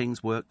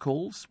 Meetings, work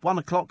calls. 1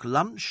 o'clock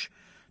lunch.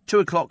 2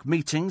 o'clock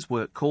meetings,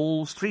 work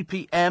calls. 3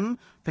 p.m.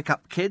 pick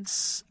up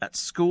kids at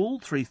school.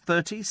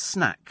 3:30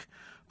 snack.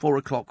 4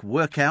 o'clock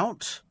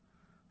workout.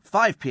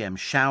 5 p.m.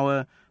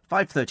 shower.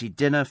 5:30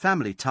 dinner,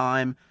 family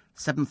time.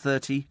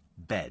 7:30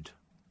 bed.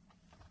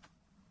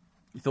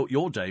 You thought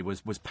your day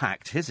was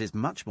packed. His is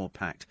much more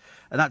packed.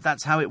 And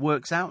that's how it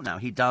works out now.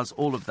 He does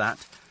all of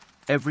that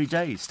every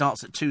day. He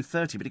starts at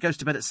 2:30, but he goes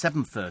to bed at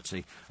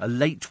 7:30. A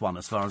late one,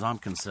 as far as I'm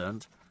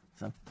concerned.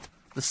 So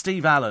the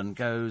Steve Allen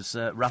goes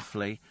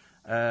roughly...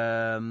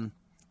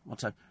 what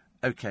time?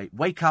 OK,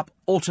 wake up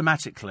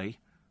automatically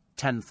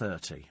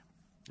 10:30.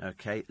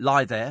 OK,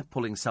 lie there,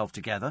 pulling self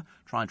together,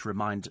 trying to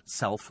remind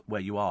self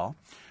where you are.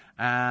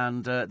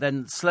 And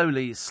then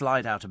slowly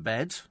slide out of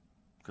bed...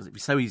 because it'd be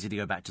so easy to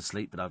go back to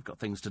sleep, but I've got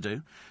things to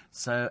do.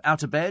 So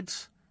out of bed,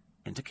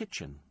 into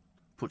kitchen.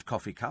 put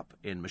coffee cup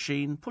in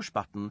machine, push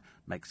button,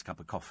 makes cup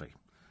of coffee.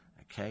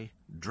 Okay,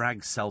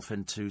 drag self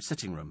into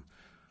sitting room.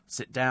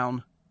 Sit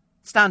down,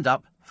 stand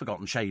up,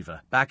 forgotten shaver.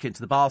 Back into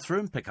the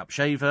bathroom, pick up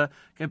shaver,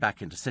 go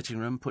back into sitting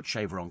room, put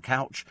shaver on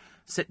couch,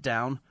 sit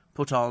down,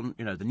 put on,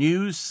 the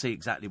news, see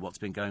exactly what's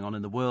been going on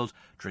in the world,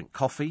 drink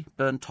coffee,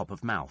 burn top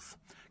of mouth.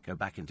 Go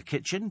back into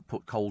kitchen,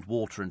 put cold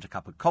water into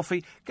cup of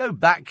coffee, go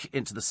back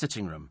into the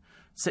sitting room.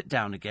 Sit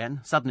down again,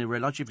 suddenly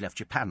realise you've left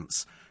your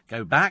pants.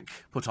 Go back,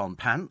 put on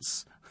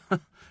pants,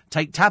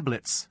 take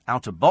tablets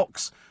out of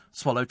box,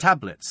 swallow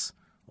tablets.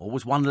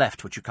 Always one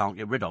left which you can't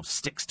get rid of,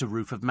 sticks to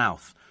roof of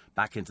mouth.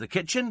 Back into the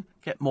kitchen,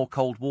 get more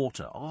cold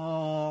water.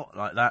 Oh,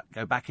 like that.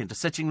 Go back into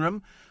sitting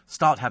room,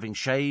 start having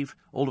shave.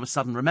 All of a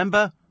sudden,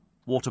 remember,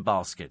 water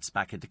baskets.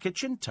 Back into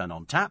kitchen, turn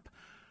on tap,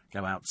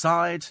 go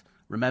outside.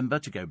 Remember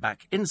to go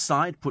back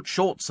inside, put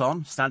shorts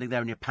on. Standing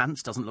there in your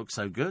pants doesn't look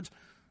so good.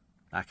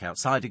 Back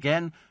outside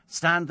again,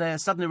 stand there,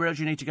 suddenly realise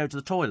you need to go to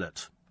the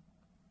toilet.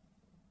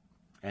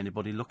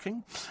 Anybody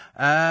looking?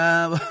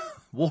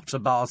 Water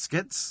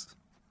baskets.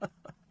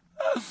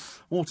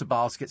 Water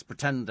baskets,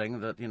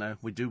 pretending that,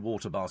 we do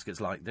water baskets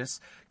like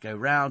this. Go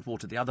round,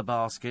 water the other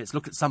baskets,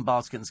 look at some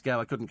baskets, go,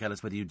 I couldn't care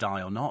less whether you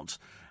die or not,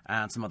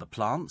 and some other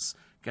plants.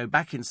 Go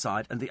back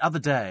inside, and the other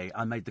day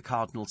I made the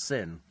cardinal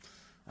sin.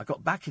 I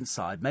got back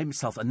inside, made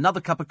myself another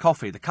cup of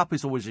coffee. The cup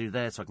is always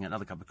there so I can get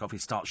another cup of coffee,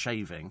 start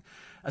shaving.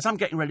 As I'm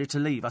getting ready to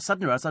leave, I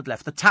suddenly realised I'd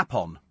left the tap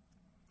on,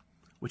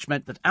 which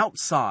meant that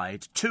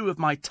outside, 2 of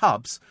my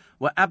tubs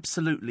were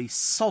absolutely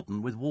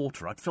sodden with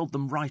water. I'd filled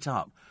them right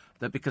up.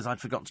 Because I'd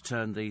forgotten to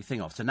turn the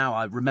thing off. So now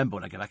I remember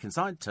when I go back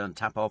inside, turn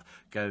tap off,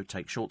 go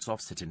take shorts off,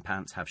 sit in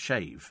pants, have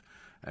shave.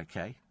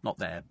 Okay, not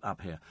there,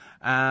 up here.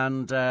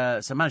 And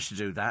so I managed to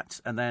do that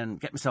and then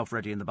get myself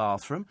ready in the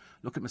bathroom,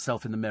 look at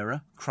myself in the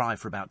mirror, cry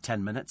for about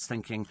 10 minutes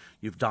thinking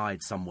you've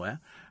died somewhere,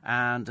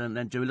 and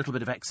then do a little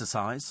bit of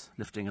exercise,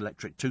 lifting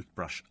electric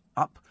toothbrush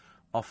up,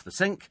 off the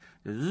sink,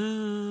 do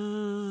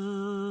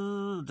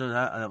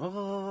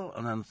that,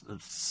 and then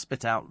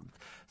spit out.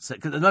 So,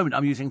 'cause at the moment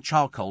I'm using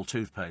charcoal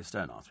toothpaste.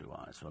 Don't ask me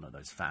why. It's one of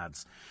those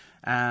fads.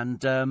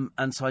 And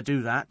so I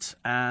do that,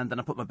 and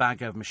then I put my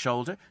bag over my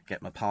shoulder,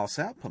 get my pass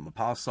out, put my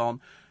pass on,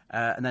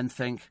 and then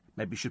think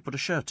maybe you should put a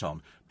shirt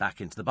on.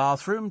 Back into the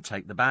bathroom,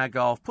 take the bag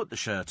off, put the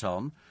shirt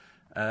on,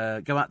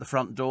 go out the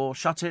front door,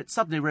 shut it,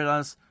 suddenly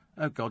realise,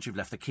 oh, God, you've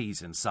left the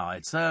keys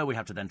inside. So we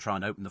have to then try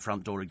and open the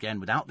front door again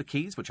without the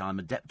keys, which I'm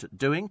adept at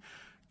doing.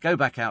 Go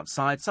back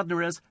outside, suddenly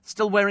realise,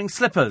 still wearing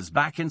slippers,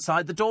 back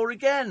inside the door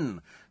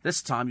again.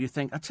 This time you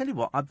think, I tell you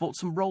what, I bought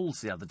some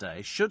rolls the other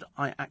day. Should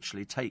I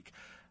actually take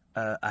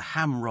a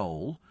ham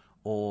roll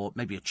or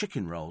maybe a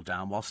chicken roll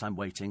down whilst I'm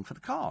waiting for the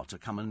car to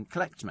come and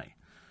collect me?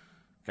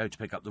 Go to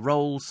pick up the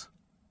rolls,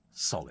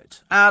 solid.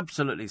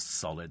 Absolutely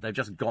solid. They've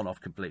just gone off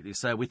completely.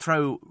 So we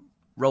throw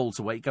rolls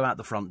away, go out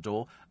the front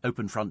door,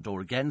 open front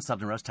door again,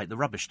 suddenly rush, take the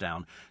rubbish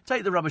down.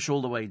 Take the rubbish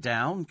all the way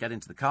down, get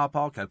into the car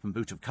park, open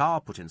boot of car,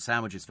 put in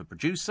sandwiches for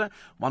producer,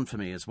 one for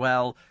me as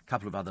well, a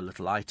couple of other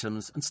little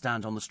items, and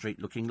stand on the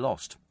street looking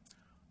lost.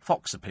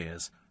 Fox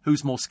appears.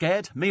 Who's more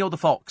scared, me or the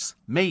fox?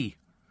 Me.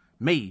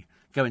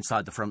 Go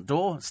inside the front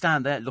door,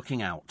 stand there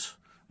looking out.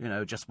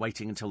 Just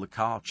waiting until the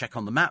car, check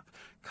on the map,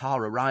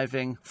 car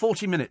arriving.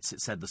 40 minutes, it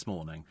said this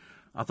morning.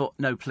 I thought,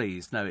 no,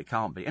 please, no, it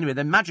can't be. Anyway,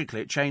 then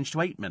magically it changed to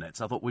 8 minutes.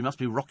 I thought, we must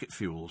be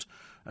rocket-fuelled.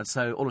 And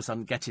so all of a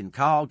sudden, get in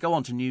car, go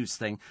on to news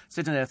thing,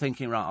 sitting there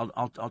thinking, right,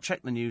 I'll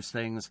check the news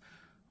things.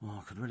 Oh,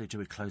 I could really do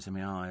with closing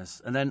my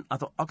eyes. And then I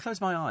thought, I'll close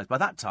my eyes. By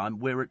that time,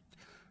 we're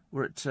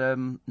at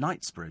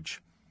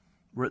Knightsbridge.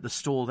 We're at the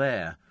store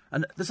there.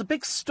 And there's a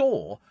big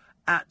store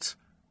at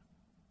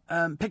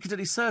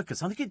Piccadilly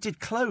Circus. I think it did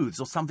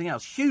clothes or something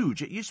else.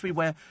 Huge. It used to be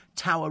where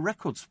Tower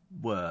Records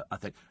were, I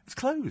think. It's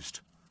closed.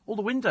 All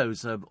the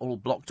windows are all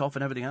blocked off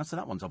and everything else, so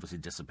that one's obviously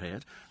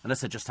disappeared, unless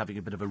they're just having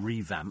a bit of a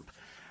revamp.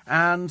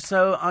 And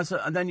so,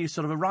 and then you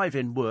sort of arrive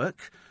in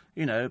work,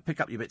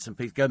 pick up your bits and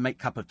pieces, go make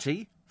cup of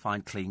tea,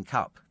 find clean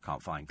cup.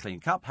 Can't find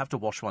clean cup, have to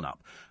wash one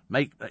up.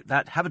 Make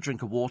that, have a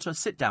drink of water,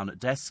 sit down at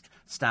desk,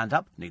 stand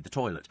up, need the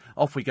toilet.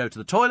 Off we go to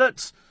the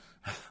toilet.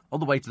 On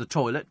the way to the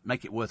toilet,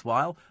 make it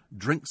worthwhile,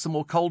 drink some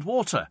more cold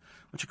water,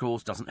 which, of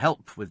course, doesn't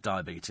help with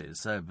diabetes.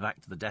 So back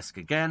to the desk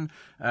again,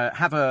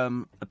 have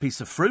a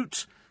piece of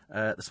fruit.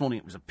 This morning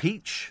it was a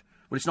peach.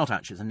 Well, it's not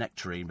actually, it's a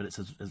nectarine, but it's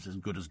as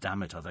good as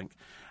damn it, I think.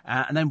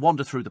 And then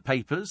wander through the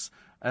papers,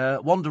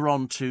 wander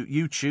on to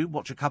YouTube,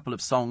 watch a couple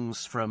of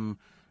songs from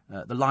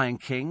The Lion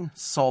King,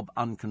 sob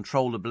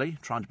uncontrollably,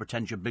 trying to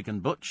pretend you're big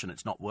and butch and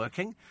it's not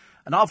working.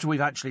 And after we've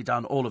actually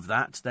done all of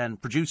that, then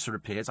producer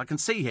appears. I can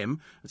see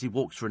him as he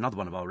walks through another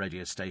one of our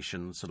radio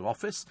station sort of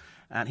office,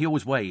 and he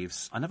always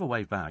waves. I never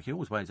wave back. He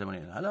always waves.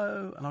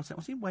 Hello. And I was like,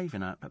 what's he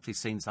waving at? Perhaps he's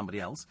seen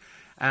somebody else.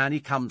 And he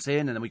comes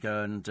in, and then we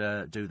go and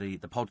do the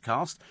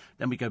podcast.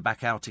 Then we go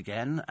back out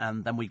again,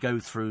 and then we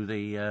go through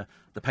the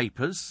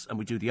papers, and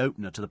we do the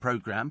opener to the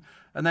programme.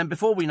 And then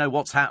before we know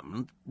what's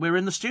happened, we're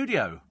in the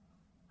studio.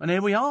 And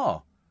here we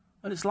are.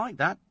 And it's like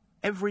that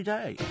every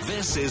day.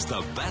 This is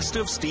the best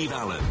of Steve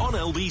Allen on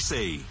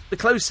LBC. The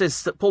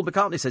closest that Paul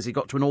McCartney says he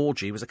got to an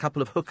orgy was a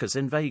couple of hookers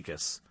in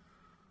Vegas.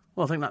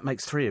 Well, I think that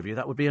makes 3 of you.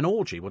 That would be an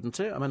orgy, wouldn't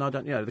it? I mean, I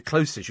don't, the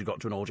closest you got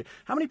to an orgy.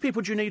 How many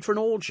people do you need for an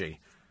orgy?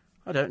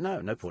 I don't know.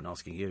 No point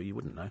asking you. You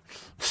wouldn't know.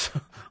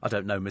 I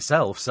don't know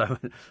myself, so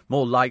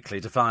more likely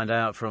to find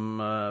out from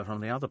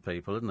the other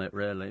people, isn't it,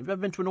 really? Have you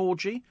ever been to an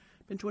orgy?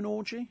 Been to an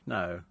orgy?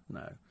 No.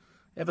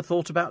 Ever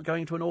thought about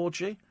going to an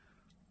orgy?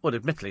 Well,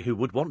 admittedly, who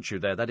would want you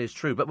there? That is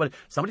true. But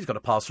somebody's got to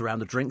pass around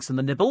the drinks and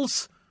the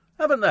nibbles,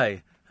 haven't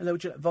they? Hello,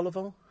 would you like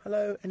vol-au-vent?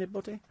 Hello,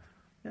 anybody?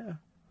 Yeah.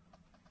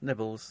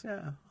 Nibbles,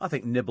 yeah. I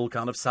think nibble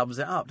kind of sums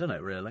it up, doesn't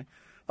it, really?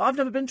 But I've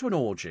never been to an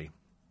orgy.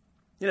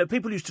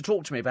 People used to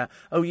talk to me about,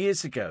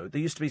 years ago,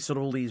 there used to be sort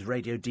of all these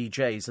radio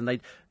DJs, and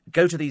they'd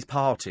go to these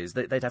parties,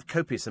 they'd have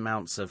copious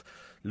amounts of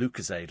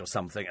Lucozade or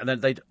something, and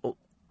then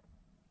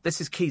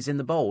this is keys in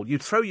the bowl.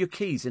 You'd throw your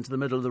keys into the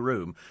middle of the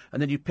room,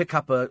 and then you'd pick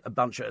up a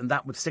bunch, and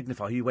that would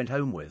signify who you went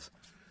home with.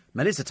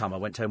 Many's the time I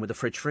went home with a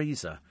fridge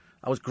freezer.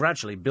 I was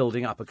gradually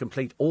building up a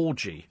complete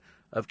orgy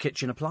of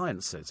kitchen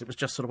appliances. It was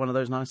just sort of one of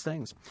those nice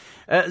things.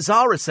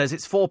 Zara says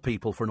it's 4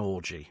 people for an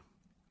orgy.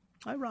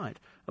 Oh, right.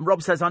 And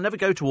Rob says, I never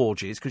go to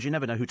orgies because you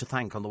never know who to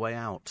thank on the way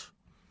out.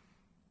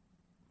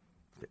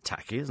 A bit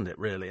tacky, isn't it,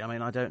 really? I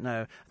mean, I don't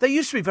know. They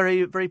used to be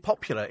very, very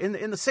popular. In the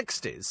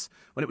 60s,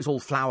 when it was all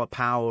flower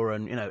power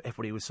and,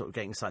 everybody was sort of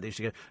getting excited, they used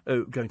to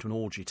go, going to an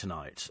orgy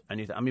tonight.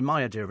 And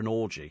my idea of an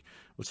orgy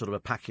was sort of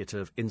a packet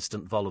of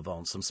instant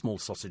vol-au-vent, some small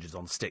sausages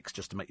on sticks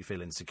just to make you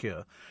feel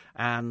insecure,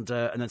 and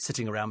then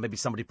sitting around, maybe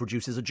somebody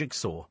produces a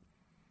jigsaw.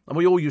 And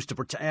we all used to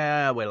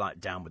pretend, we're like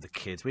down with the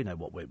kids. We know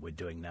what we're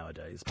doing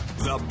nowadays.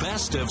 The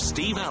best of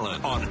Steve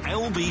Allen on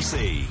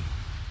LBC.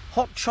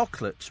 Hot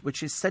chocolate,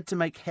 which is said to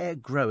make hair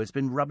grow, has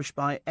been rubbished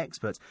by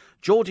experts.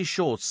 Geordie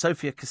Shore's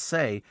Sophia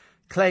Cassay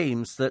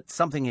claims that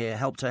something here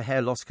helped her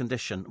hair loss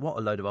condition. What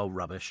a load of old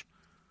rubbish.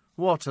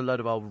 What a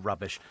load of old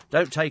rubbish.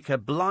 Don't take a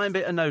blind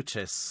bit of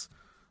notice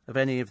of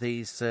any of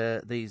these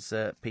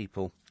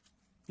people.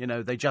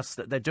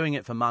 They're doing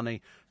it for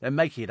money. They're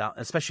making it up,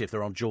 especially if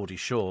they're on Geordie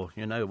Shore.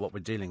 You know what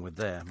we're dealing with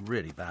there.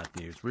 Really bad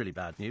news, really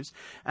bad news.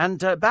 And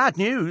bad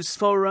news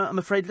for, I'm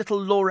afraid, little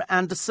Laura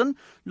Anderson.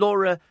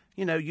 Laura,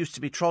 used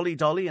to be Trolley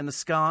Dolly in the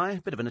Sky,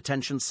 bit of an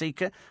attention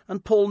seeker.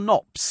 And Paul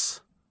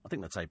Knops, I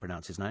think that's how you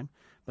pronounce his name.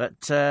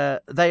 But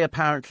they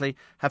apparently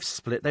have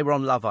split. They were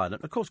on Love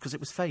Island, of course, because it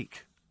was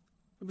fake.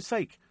 It was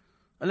fake.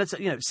 And let's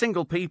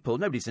single people,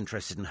 nobody's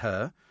interested in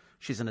her.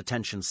 She's an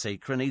attention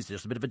seeker and he's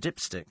just a bit of a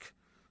dipstick.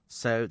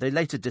 So they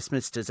later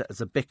dismissed it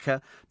as a bicker,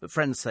 but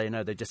friends say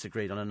no, they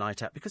disagreed on a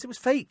night out because it was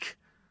fake.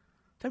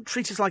 Don't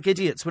treat us like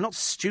idiots. We're not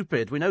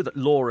stupid. We know that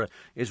Laura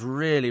is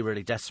really,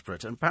 really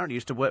desperate and apparently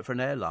used to work for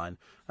an airline.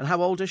 And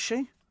how old is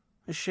she?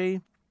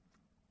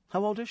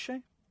 How old is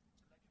she?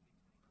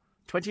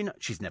 29?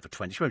 She's never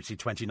 20. She won't see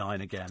 29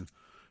 again.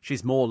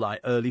 She's more like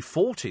early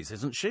 40s,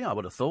 isn't she? I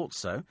would have thought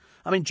so.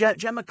 I mean,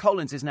 Gemma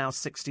Collins is now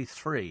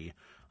 63,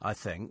 I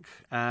think,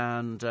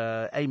 and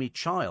Amy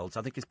Childs,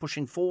 I think, is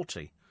pushing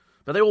 40.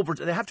 But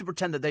they have to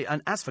pretend that they...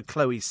 And as for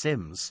Chloe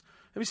Sims,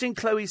 have you seen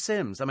Chloe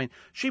Sims? I mean,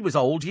 she was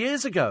old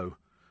years ago.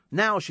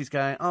 Now she's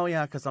going, oh,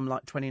 yeah, because I'm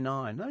like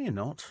 29. No, you're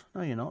not.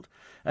 No, you're not.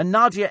 And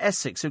Nadia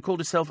Essex, who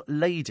called herself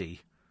Lady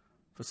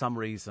for some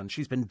reason,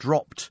 she's been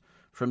dropped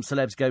from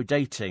Celebs Go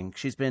Dating.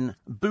 She's been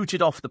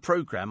booted off the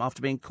programme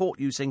after being caught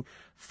using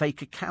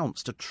fake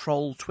accounts to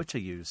troll Twitter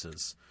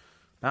users.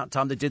 About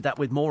time they did that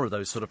with more of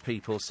those sort of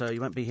people, so you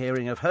won't be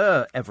hearing of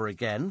her ever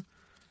again.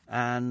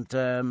 And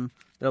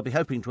they'll be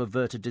hoping to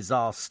avert a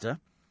disaster.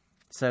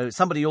 So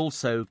somebody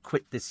also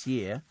quit this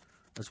year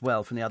as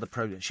well from the other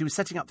program. She was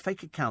setting up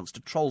fake accounts to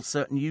troll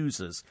certain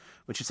users,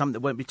 which is something that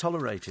won't be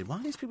tolerated. Why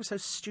are these people so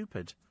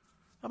stupid?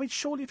 I mean,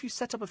 surely if you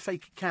set up a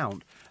fake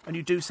account and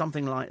you do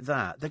something like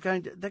that, they're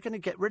going to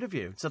get rid of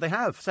you. So they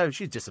have. So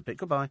she's disappeared.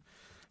 Goodbye.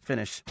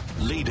 Finished.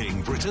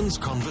 Leading Britain's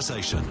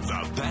conversation.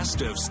 The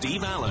best of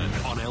Steve Allen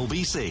on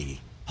LBC.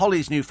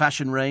 Holly's new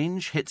fashion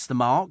range hits the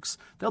marks.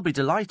 They'll be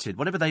delighted.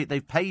 Whatever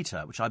they've paid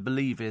her, which I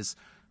believe is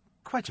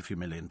quite a few £1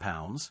 million.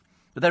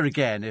 But there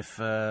again, if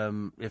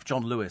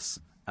John Lewis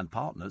and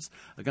partners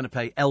are going to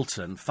pay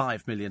Elton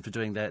 $5 million for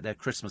doing their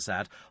Christmas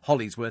ad,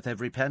 Holly's worth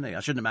every penny. I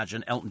shouldn't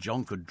imagine Elton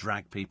John could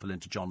drag people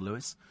into John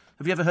Lewis.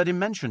 Have you ever heard him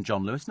mention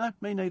John Lewis? No,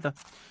 me neither.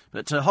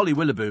 But Holly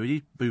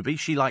Willoughby,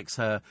 she likes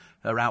her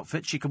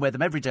outfits. She can wear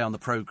them every day on the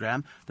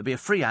programme. There'll be a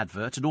free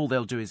advert, and all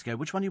they'll do is go,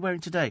 which one are you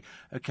wearing today?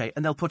 OK,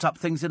 and they'll put up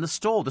things in the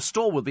store. The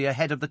store will be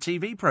ahead of the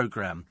TV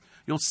programme.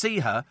 You'll see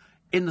her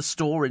in the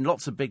store in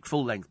lots of big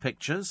full-length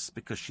pictures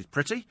because she's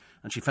pretty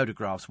and she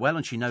photographs well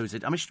and she knows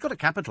it. I mean, she's got to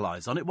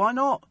capitalise on it. Why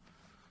not?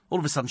 All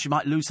of a sudden, she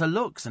might lose her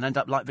looks and end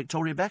up like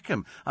Victoria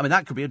Beckham. I mean,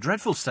 that could be a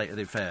dreadful state of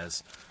the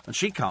affairs. And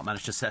she can't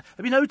manage to set...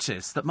 Have you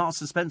noticed that Marks &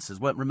 Spencer's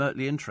weren't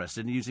remotely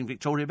interested in using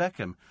Victoria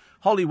Beckham?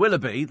 Holly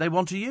Willoughby, they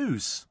want to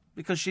use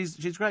because she's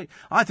great.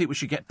 I think we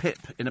should get Pip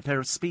in a pair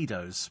of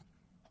Speedos.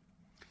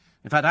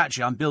 In fact,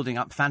 actually, I'm building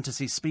up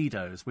fantasy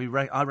Speedos.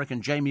 I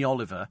reckon Jamie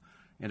Oliver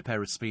in a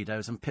pair of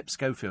Speedos and Pip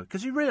Schofield.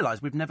 Because you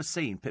realise we've never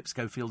seen Pip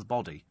Schofield's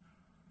body.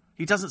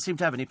 He doesn't seem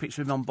to have any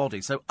picture of him on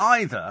body. So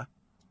either...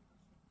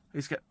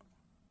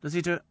 Does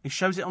he do it? He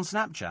shows it on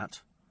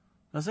Snapchat.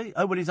 Does he?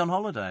 Oh, when he's on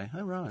holiday.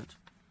 Oh, right.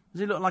 Does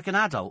he look like an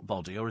adult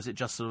body, or is it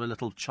just sort of a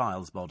little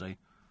child's body?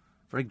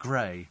 Very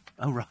grey.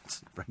 Oh,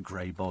 right. Very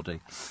grey body.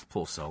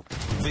 Poor soul.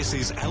 This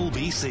is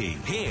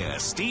LBC. Hear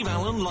Steve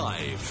Allen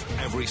live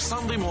every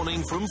Sunday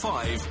morning from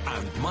 5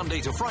 and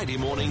Monday to Friday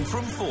morning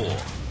from 4.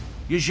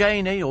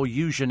 Eugenie, or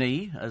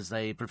Eugenie, as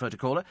they prefer to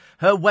call her,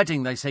 her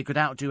wedding, they say, could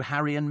outdo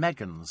Harry and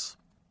Meghan's,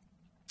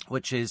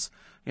 which is,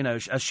 you know,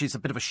 as she's a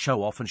bit of a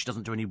show-off and she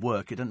doesn't do any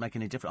work, it doesn't make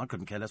any difference. I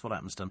couldn't care less what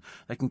happens to them.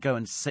 They can go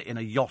and sit in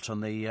a yacht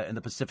on in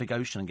the Pacific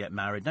Ocean and get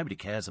married. Nobody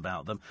cares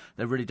about them.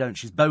 They really don't.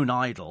 She's bone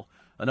idle,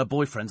 and her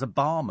boyfriend's a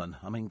barman.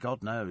 I mean,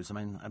 God knows. I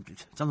mean,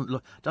 it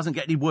doesn't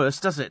get any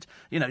worse, does it?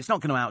 You know, it's not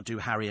going to outdo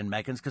Harry and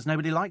Meghan's because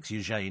nobody likes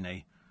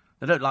Eugenie.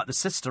 They don't like the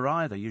sister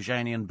either,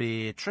 Eugenie and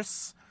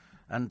Beatrice.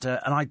 And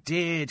I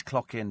did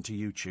clock into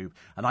YouTube,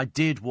 and I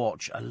did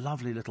watch a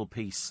lovely little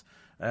piece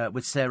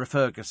with Sarah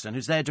Ferguson,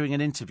 who's there doing an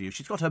interview.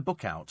 She's got her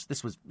book out.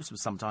 This was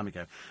some time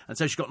ago. And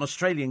so she's got an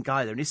Australian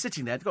guy there, and he's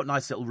sitting there. They've got a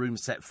nice little room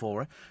set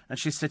for her, and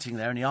she's sitting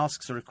there, and he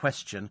asks her a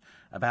question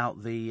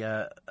about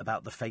the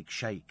fake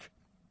shake.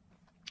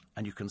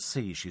 And you can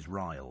see she's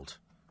riled,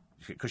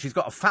 because she's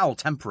got a foul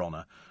temper on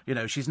her. You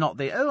know, she's not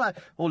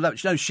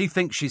she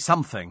thinks she's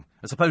something,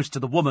 as opposed to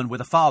the woman with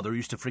a father who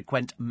used to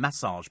frequent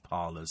massage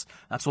parlours.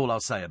 That's all I'll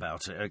say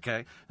about it,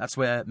 OK? That's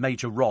where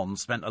Major Ron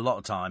spent a lot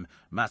of time,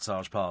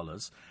 massage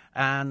parlours.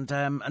 And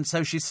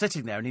so she's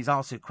sitting there, and he's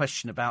asked her a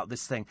question about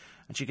this thing,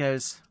 and she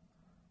goes,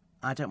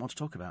 I don't want to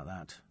talk about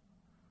that.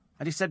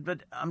 And he said,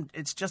 but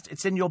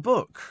it's in your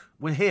book.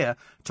 We're here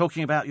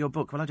talking about your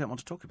book. Well, I don't want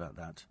to talk about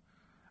that.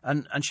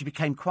 And she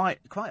became quite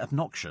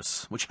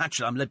obnoxious, which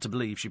actually I'm led to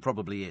believe she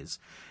probably is.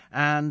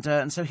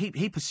 And so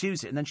he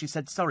pursues it, and then she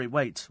said, sorry,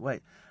 wait.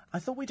 I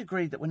thought we'd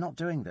agreed that we're not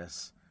doing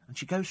this. And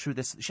she goes through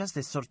this, she has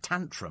this sort of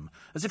tantrum,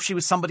 as if she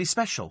was somebody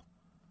special.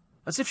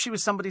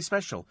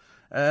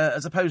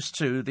 As opposed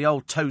to the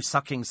old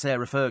toe-sucking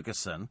Sarah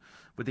Ferguson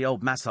with the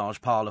old massage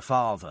parlour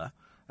father.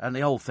 And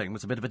the whole thing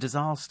was a bit of a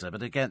disaster.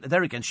 But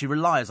again, she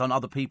relies on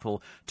other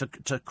people to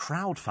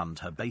crowdfund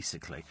her,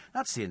 basically.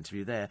 That's the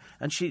interview there.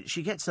 And she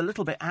gets a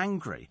little bit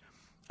angry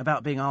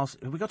about being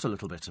asked... We got a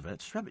little bit of it.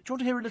 Do you want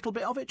to hear a little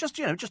bit of it? Just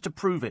to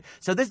prove it.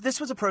 So this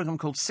was a programme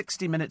called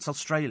 60 Minutes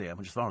Australia,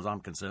 which as far as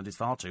I'm concerned is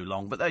far too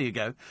long. But there you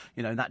go.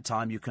 You know, in that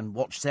time you can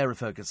watch Sarah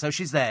Ferguson. So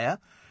she's there,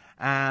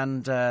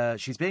 and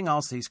she's being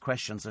asked these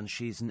questions, and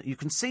you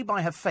can see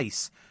by her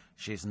face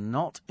she's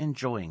not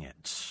enjoying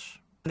it.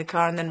 In the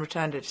car and then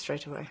returned it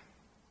straight away.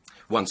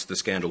 Once the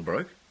scandal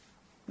broke?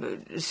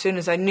 As soon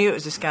as I knew it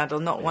was a scandal,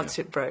 not once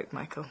it broke,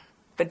 Michael.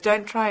 But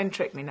don't try and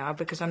trick me now,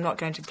 because I'm not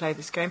going to play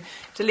this game.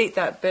 Delete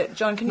that bit.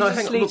 John, can you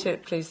just delete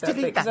it, please, that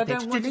bit? Because I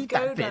don't want to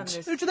go down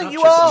this. Who do you think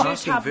you are? I'm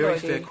asking very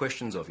fair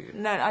questions of you.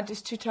 No, I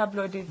just too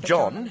tabloidy.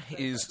 John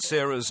is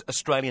Sarah's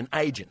Australian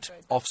agent,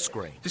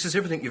 off-screen. This is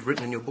everything you've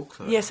written in your book,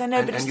 though. Yes, I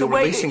know, but it's and the you're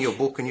way... releasing your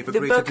book, and you've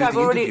agreed to do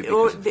the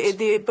interview.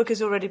 The book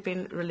has already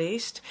been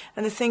released,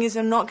 and the thing is,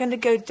 I'm not going to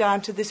go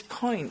down to this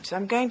point.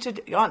 I'm going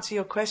to answer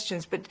your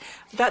questions, but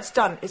that's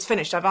done. It's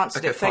finished. I've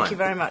answered it. Thank you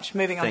very much.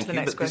 Moving on to the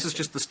next question. This is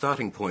just the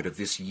starting point of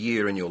this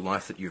year in your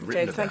life that you've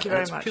written about. Thank you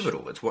very much. It's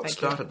pivotal. It's what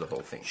started the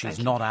whole thing. She's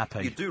not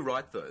happy. You do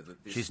right, though. That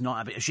she's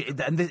not happy.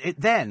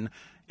 Then,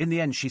 in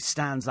the end, she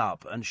stands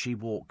up and she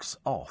walks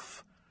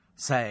off,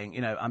 saying,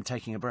 you know, I'm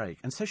taking a break.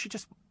 And so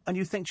and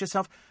you think to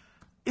yourself,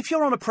 if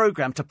you're on a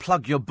programme to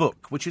plug your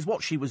book, which is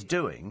what she was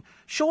doing,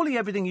 surely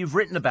everything you've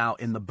written about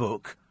in the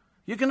book,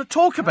 you're going to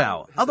talk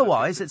about.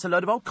 Otherwise, it's a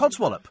load of old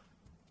codswallop.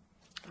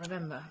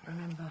 Remember.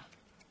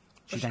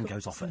 She then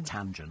goes off at a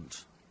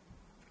tangent.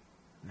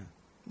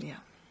 Yeah.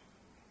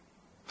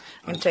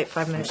 I'm going to take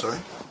 5 minutes. I'm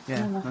sorry?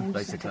 Yeah,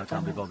 basically, I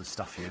can't be bothered to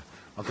stuff you.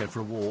 I'll go for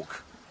a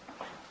walk.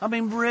 I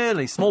mean,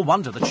 really, small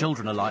wonder the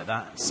children are like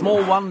that.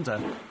 Small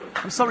wonder.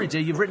 I'm sorry,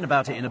 dear, you've written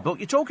about it in a book.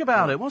 You talk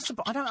about it.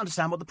 I don't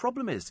understand what the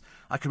problem is.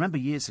 I can remember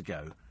years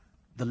ago,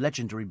 the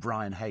legendary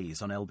Brian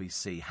Hayes on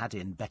LBC had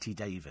in Betty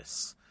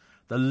Davis.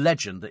 The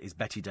legend that is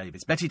Betty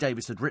Davis. Betty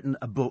Davis had written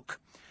a book,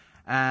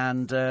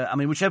 and, I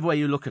mean, whichever way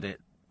you look at it,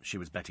 she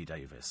was Betty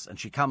Davis. And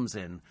she comes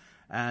in,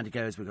 and he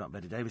goes, we've got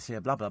Betty Davis here,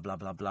 blah, blah, blah,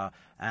 blah, blah.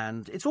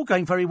 And it's all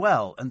going very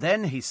well. And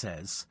then he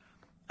says,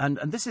 and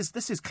this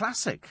is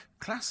classic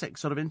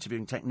sort of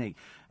interviewing technique.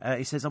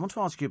 He says, I want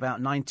to ask you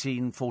about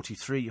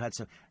 1943. You had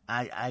some...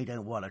 I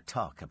don't want to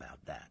talk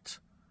about that.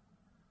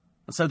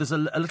 And so there's a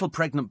little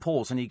pregnant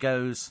pause, and he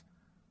goes,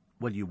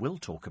 well, you will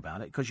talk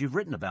about it because you've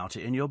written about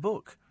it in your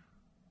book.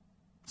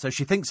 So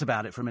she thinks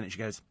about it for a minute. She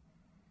goes...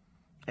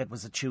 It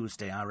was a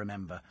Tuesday, I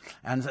remember.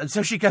 And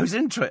so she goes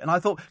into it. And I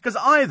thought, because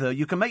either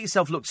you can make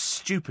yourself look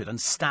stupid and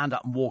stand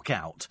up and walk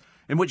out,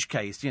 in which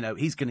case, you know,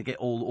 he's going to get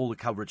all the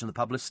coverage and the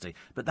publicity.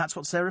 But that's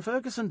what Sarah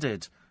Ferguson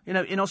did. You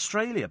know, in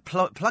Australia,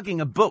 plugging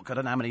a book. I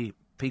don't know how many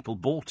people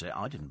bought it.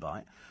 I didn't buy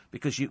it.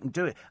 Because you can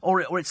do it.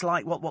 Or it's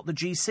like what the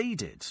GC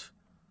did.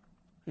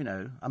 You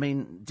know, I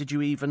mean, did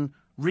you even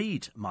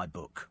read my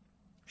book?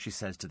 She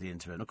says to the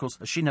interviewer. And, of course,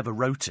 she never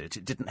wrote it.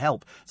 It didn't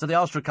help. So they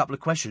asked her a couple of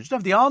questions. She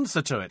didn't have the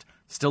answer to it.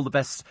 Still the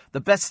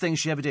best thing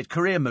she ever did.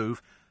 Career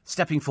move.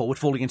 stepping forward,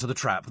 falling into the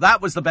trap.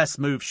 That was the best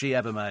move she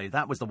ever made.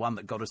 That was the one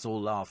that got us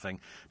all laughing.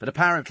 But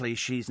apparently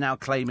she's now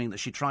claiming that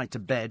she tried to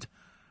bed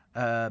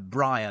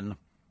Brian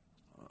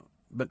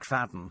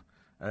McFadden.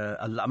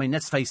 I mean,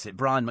 let's face it,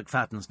 Brian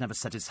McFadden's never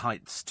set his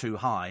heights too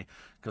high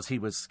because he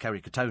was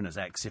Kerry Katona's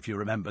ex, if you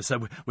remember.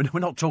 So we're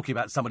not talking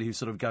about somebody who's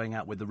sort of going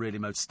out with the really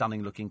most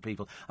stunning-looking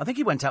people. I think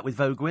he went out with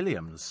Vogue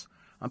Williams.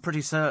 I'm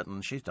pretty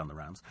certain she's done the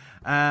rounds.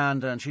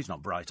 And she's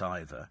not bright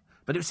either.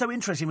 But it was so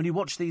interesting when you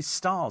watch these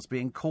stars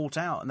being caught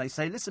out and they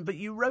say, listen, but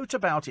you wrote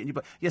about it.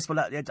 And yes,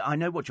 well, I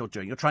know what you're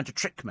doing. You're trying to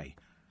trick me.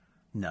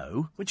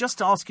 No, we're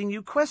just asking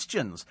you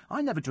questions.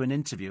 I never do an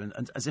interview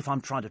and as if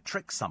I'm trying to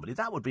trick somebody.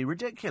 That would be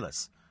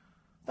ridiculous.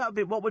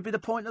 What would be the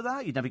point of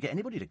that? You'd never get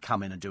anybody to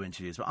come in and do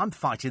interviews. But I'm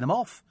fighting them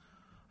off.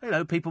 You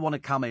know, people want to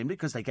come in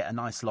because they get a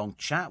nice long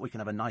chat. We can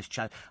have a nice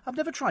chat. I've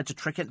never tried to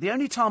trick it. The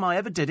only time I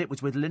ever did it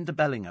was with Linda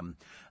Bellingham.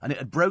 And it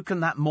had broken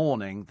that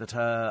morning that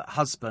her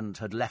husband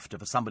had left her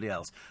for somebody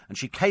else. And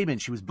she came in.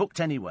 She was booked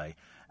anyway.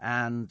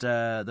 And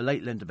the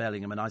late Linda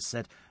Bellingham. And I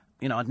said,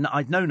 you know,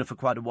 I'd known her for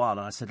quite a while.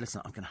 And I said,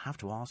 listen, I'm going to have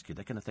to ask you.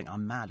 They're going to think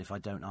I'm mad if I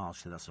don't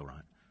ask you. That's all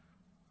right.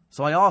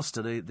 So I asked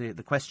her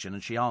the question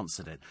and she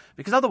answered it.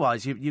 Because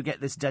otherwise you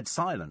get this dead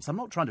silence. I'm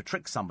not trying to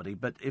trick somebody,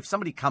 but if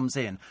somebody comes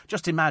in,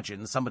 just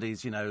imagine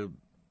somebody's, you know,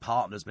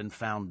 partner's been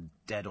found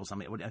dead or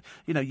something.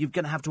 You know, you're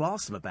going to have to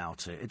ask them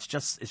about it. It's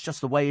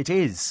just the way it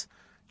is.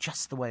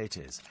 Just the way it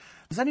is.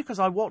 It's only because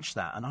I watched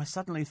that and I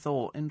suddenly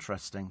thought,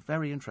 interesting,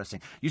 very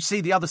interesting. You see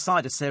the other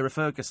side of Sarah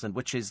Ferguson,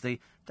 which is the,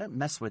 don't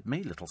mess with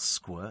me, little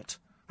squirt.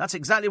 That's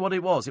exactly what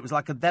it was. It was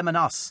like a them and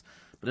us.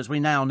 But as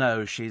we now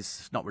know,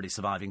 she's not really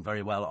surviving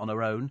very well on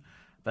her own.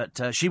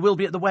 But she will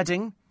be at the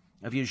wedding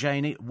of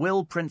Eugenie.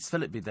 Will Prince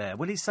Philip be there?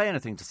 Will he say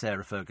anything to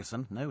Sarah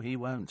Ferguson? No, he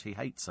won't. He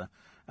hates her.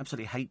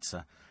 Absolutely hates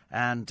her.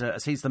 And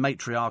as he's the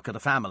matriarch of the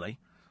family,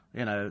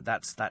 you know,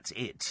 that's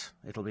it.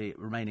 It'll be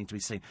remaining to be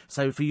seen.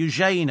 So for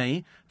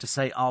Eugenie to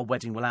say our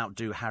wedding will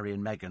outdo Harry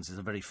and Meghan's is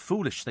a very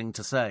foolish thing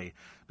to say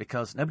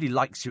because nobody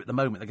likes you at the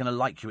moment. They're going to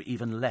like you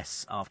even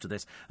less after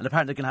this. And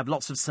apparently they're going to have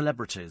lots of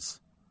celebrities.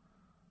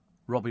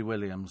 Robbie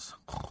Williams,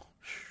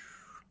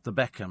 the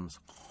Beckhams,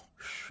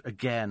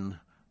 again,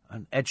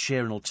 and Ed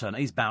Sheeran will turn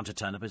up. He's bound to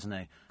turn up, isn't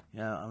he?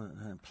 Yeah,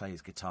 play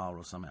his guitar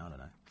or something, I don't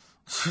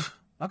know.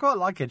 I quite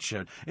like Ed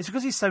Sheeran. It's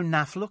because he's so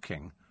naff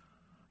looking.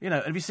 You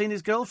know, have you seen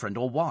his girlfriend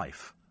or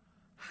wife?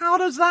 How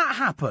does that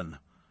happen?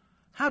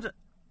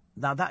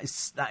 Now that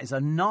is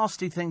a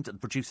nasty thing to the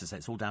producers say.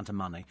 It's all down to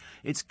money.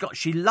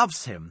 She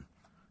loves him.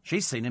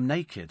 She's seen him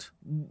naked.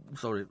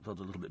 Sorry, I was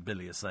a little bit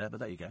bilious there, but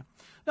there you go.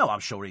 No, I'm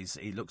sure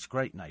he looks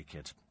great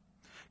naked.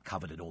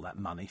 Covered in all that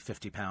money,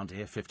 £50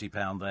 here,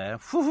 £50 there.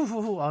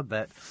 I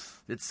bet.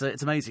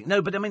 It's amazing.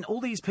 No, but I mean, all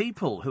these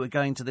people who are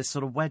going to this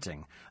sort of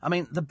wedding. I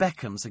mean, the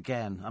Beckhams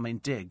again. I mean,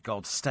 dear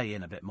God, stay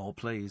in a bit more,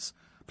 please.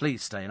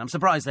 Please stay in. I'm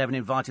surprised they haven't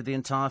invited the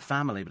entire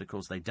family, but of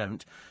course they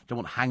don't. Don't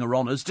want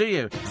hanger-oners, do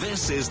you?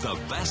 This is the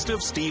best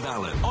of Steve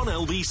Allen on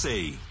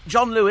LBC.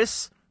 John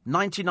Lewis,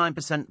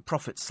 99%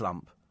 profit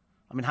slump.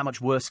 I mean, how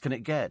much worse can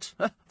it get?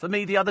 For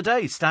me the other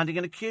day, standing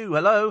in a queue.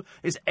 Hello?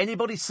 Is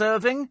anybody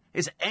serving?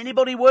 Is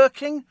anybody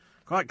working?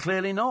 Quite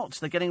clearly not.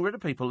 They're getting rid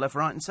of people left,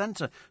 right and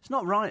centre. It's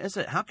not right, is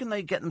it? How can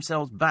they get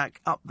themselves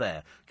back up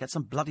there? Get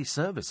some bloody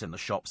service in the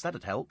shops.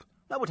 That'd help.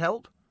 That would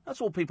help.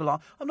 That's all people are.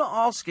 I'm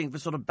not asking for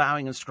sort of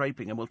bowing and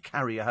scraping and we'll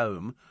carry you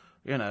home,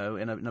 you know,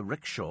 in a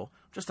rickshaw.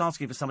 Just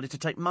asking for somebody to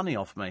take money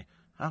off me.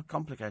 How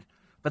complicated.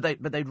 But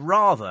they'd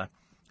rather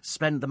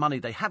spend the money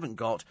they haven't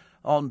got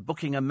on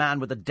booking a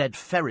man with a dead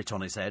ferret on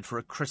his head for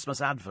a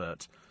Christmas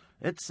advert.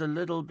 It's a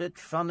little bit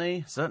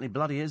funny. Certainly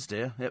bloody is,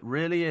 dear. It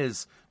really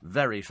is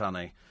very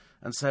funny.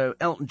 And so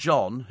Elton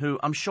John, who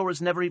I'm sure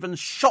has never even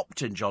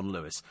shopped in John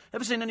Lewis.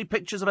 Ever seen any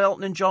pictures of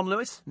Elton in John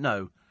Lewis?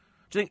 No.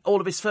 Do you think all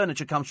of his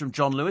furniture comes from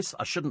John Lewis?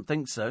 I shouldn't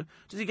think so.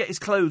 Does he get his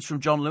clothes from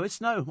John Lewis?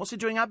 No. What's he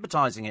doing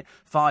advertising it?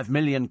 £5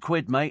 million,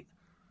 mate.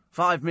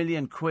 £5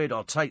 million.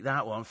 I'll take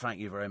that one. Thank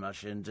you very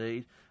much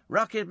indeed.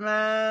 Rocket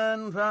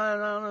Man.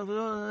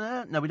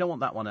 No, we don't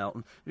want that one,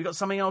 Elton. Have you got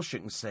something else you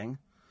can sing?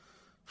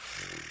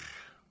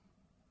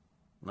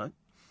 No.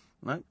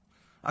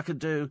 I could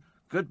do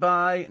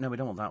Goodbye. No, we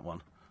don't want that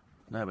one.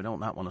 No, we don't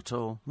want that one at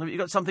all. Have you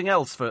got something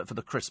else for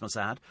the Christmas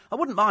ad? I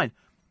wouldn't mind.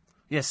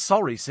 Yes,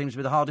 sorry seems to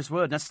be the hardest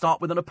word. Let's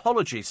start with an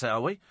apology,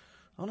 shall we?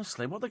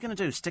 Honestly, what are they going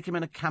to do? Stick him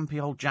in a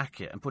campy old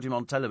jacket and put him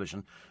on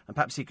television, and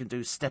perhaps he can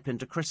do Step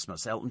Into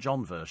Christmas, Elton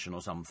John version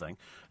or something.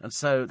 And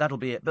so that'll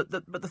be it. But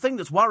the thing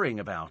that's worrying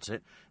about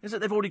it is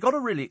that they've already got a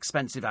really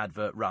expensive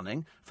advert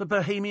running for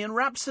Bohemian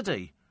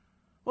Rhapsody.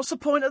 What's the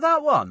point of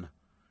that one?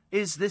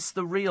 Is this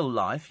the real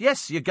life?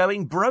 Yes, you're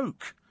going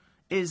broke.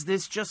 Is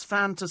this just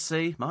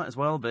fantasy? Might as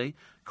well be.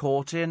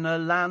 Caught in a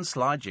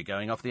landslide, you're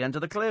going off the end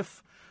of the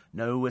cliff.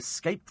 No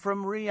escape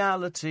from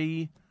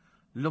reality.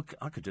 Look,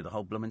 I could do the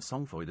whole blooming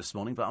song for you this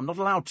morning, but I'm not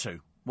allowed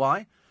to.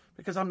 Why?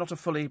 Because I'm not a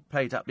fully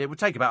paid up. It would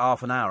take about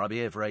half an hour. I'd be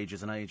here for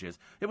ages and ages.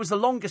 It was the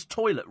longest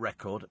toilet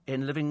record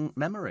in living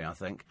memory, I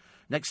think,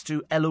 next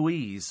to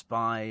Eloise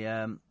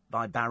by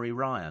by Barry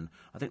Ryan.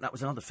 I think that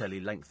was another fairly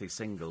lengthy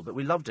single, but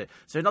we loved it.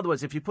 So in other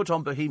words, if you put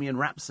on Bohemian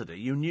Rhapsody,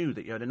 you knew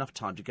that you had enough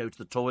time to go to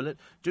the toilet,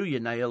 do your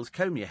nails,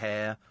 comb your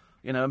hair,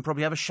 and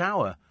probably have a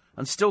shower,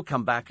 and still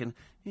come back and...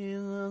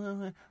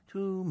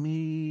 To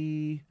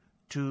me...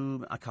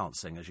 I can't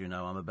sing, as you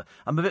know.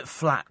 I'm a bit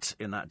flat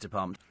in that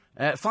department.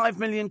 5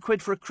 million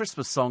quid for a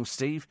Christmas song,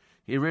 Steve.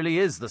 He really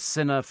is the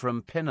sinner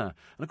from Pinner.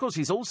 And, of course,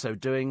 he's also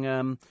doing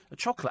a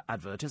chocolate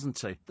advert, isn't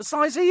he? The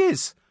size he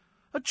is.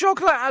 A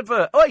chocolate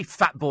advert. Oi,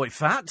 fat boy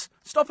fat.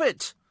 Stop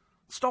it.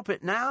 Stop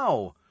it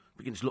now.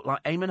 Begins to look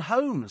like Eamon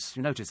Holmes.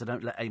 You notice I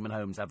don't let Eamon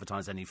Holmes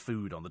advertise any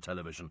food on the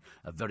television.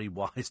 A very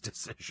wise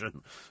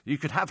decision. You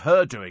could have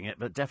her doing it,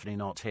 but definitely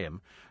not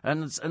him.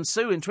 And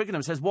Sue in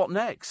Twickenham says, what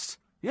next?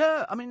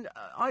 Yeah,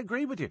 I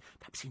agree with you.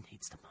 Perhaps he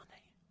needs the money.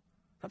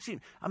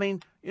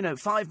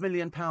 £5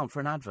 million for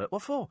an advert.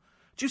 What for?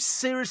 Do you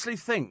seriously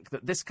think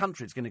that this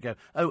country's going to go,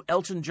 oh,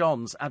 Elton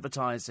John's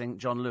advertising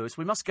John Lewis,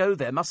 we must go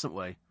there, mustn't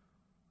we? You're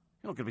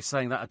not going to be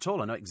saying that at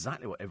all. I know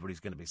exactly what everybody's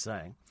going to be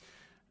saying.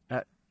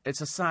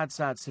 It's a sad,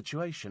 sad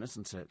situation,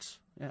 isn't it?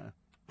 Yeah.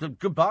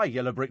 Goodbye,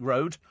 Yellow Brick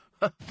Road.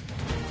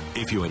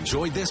 If you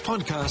enjoyed this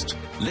podcast,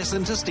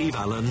 listen to Steve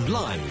Allen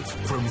live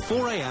from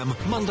 4 a.m.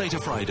 Monday to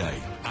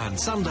Friday and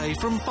Sunday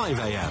from 5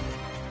 a.m.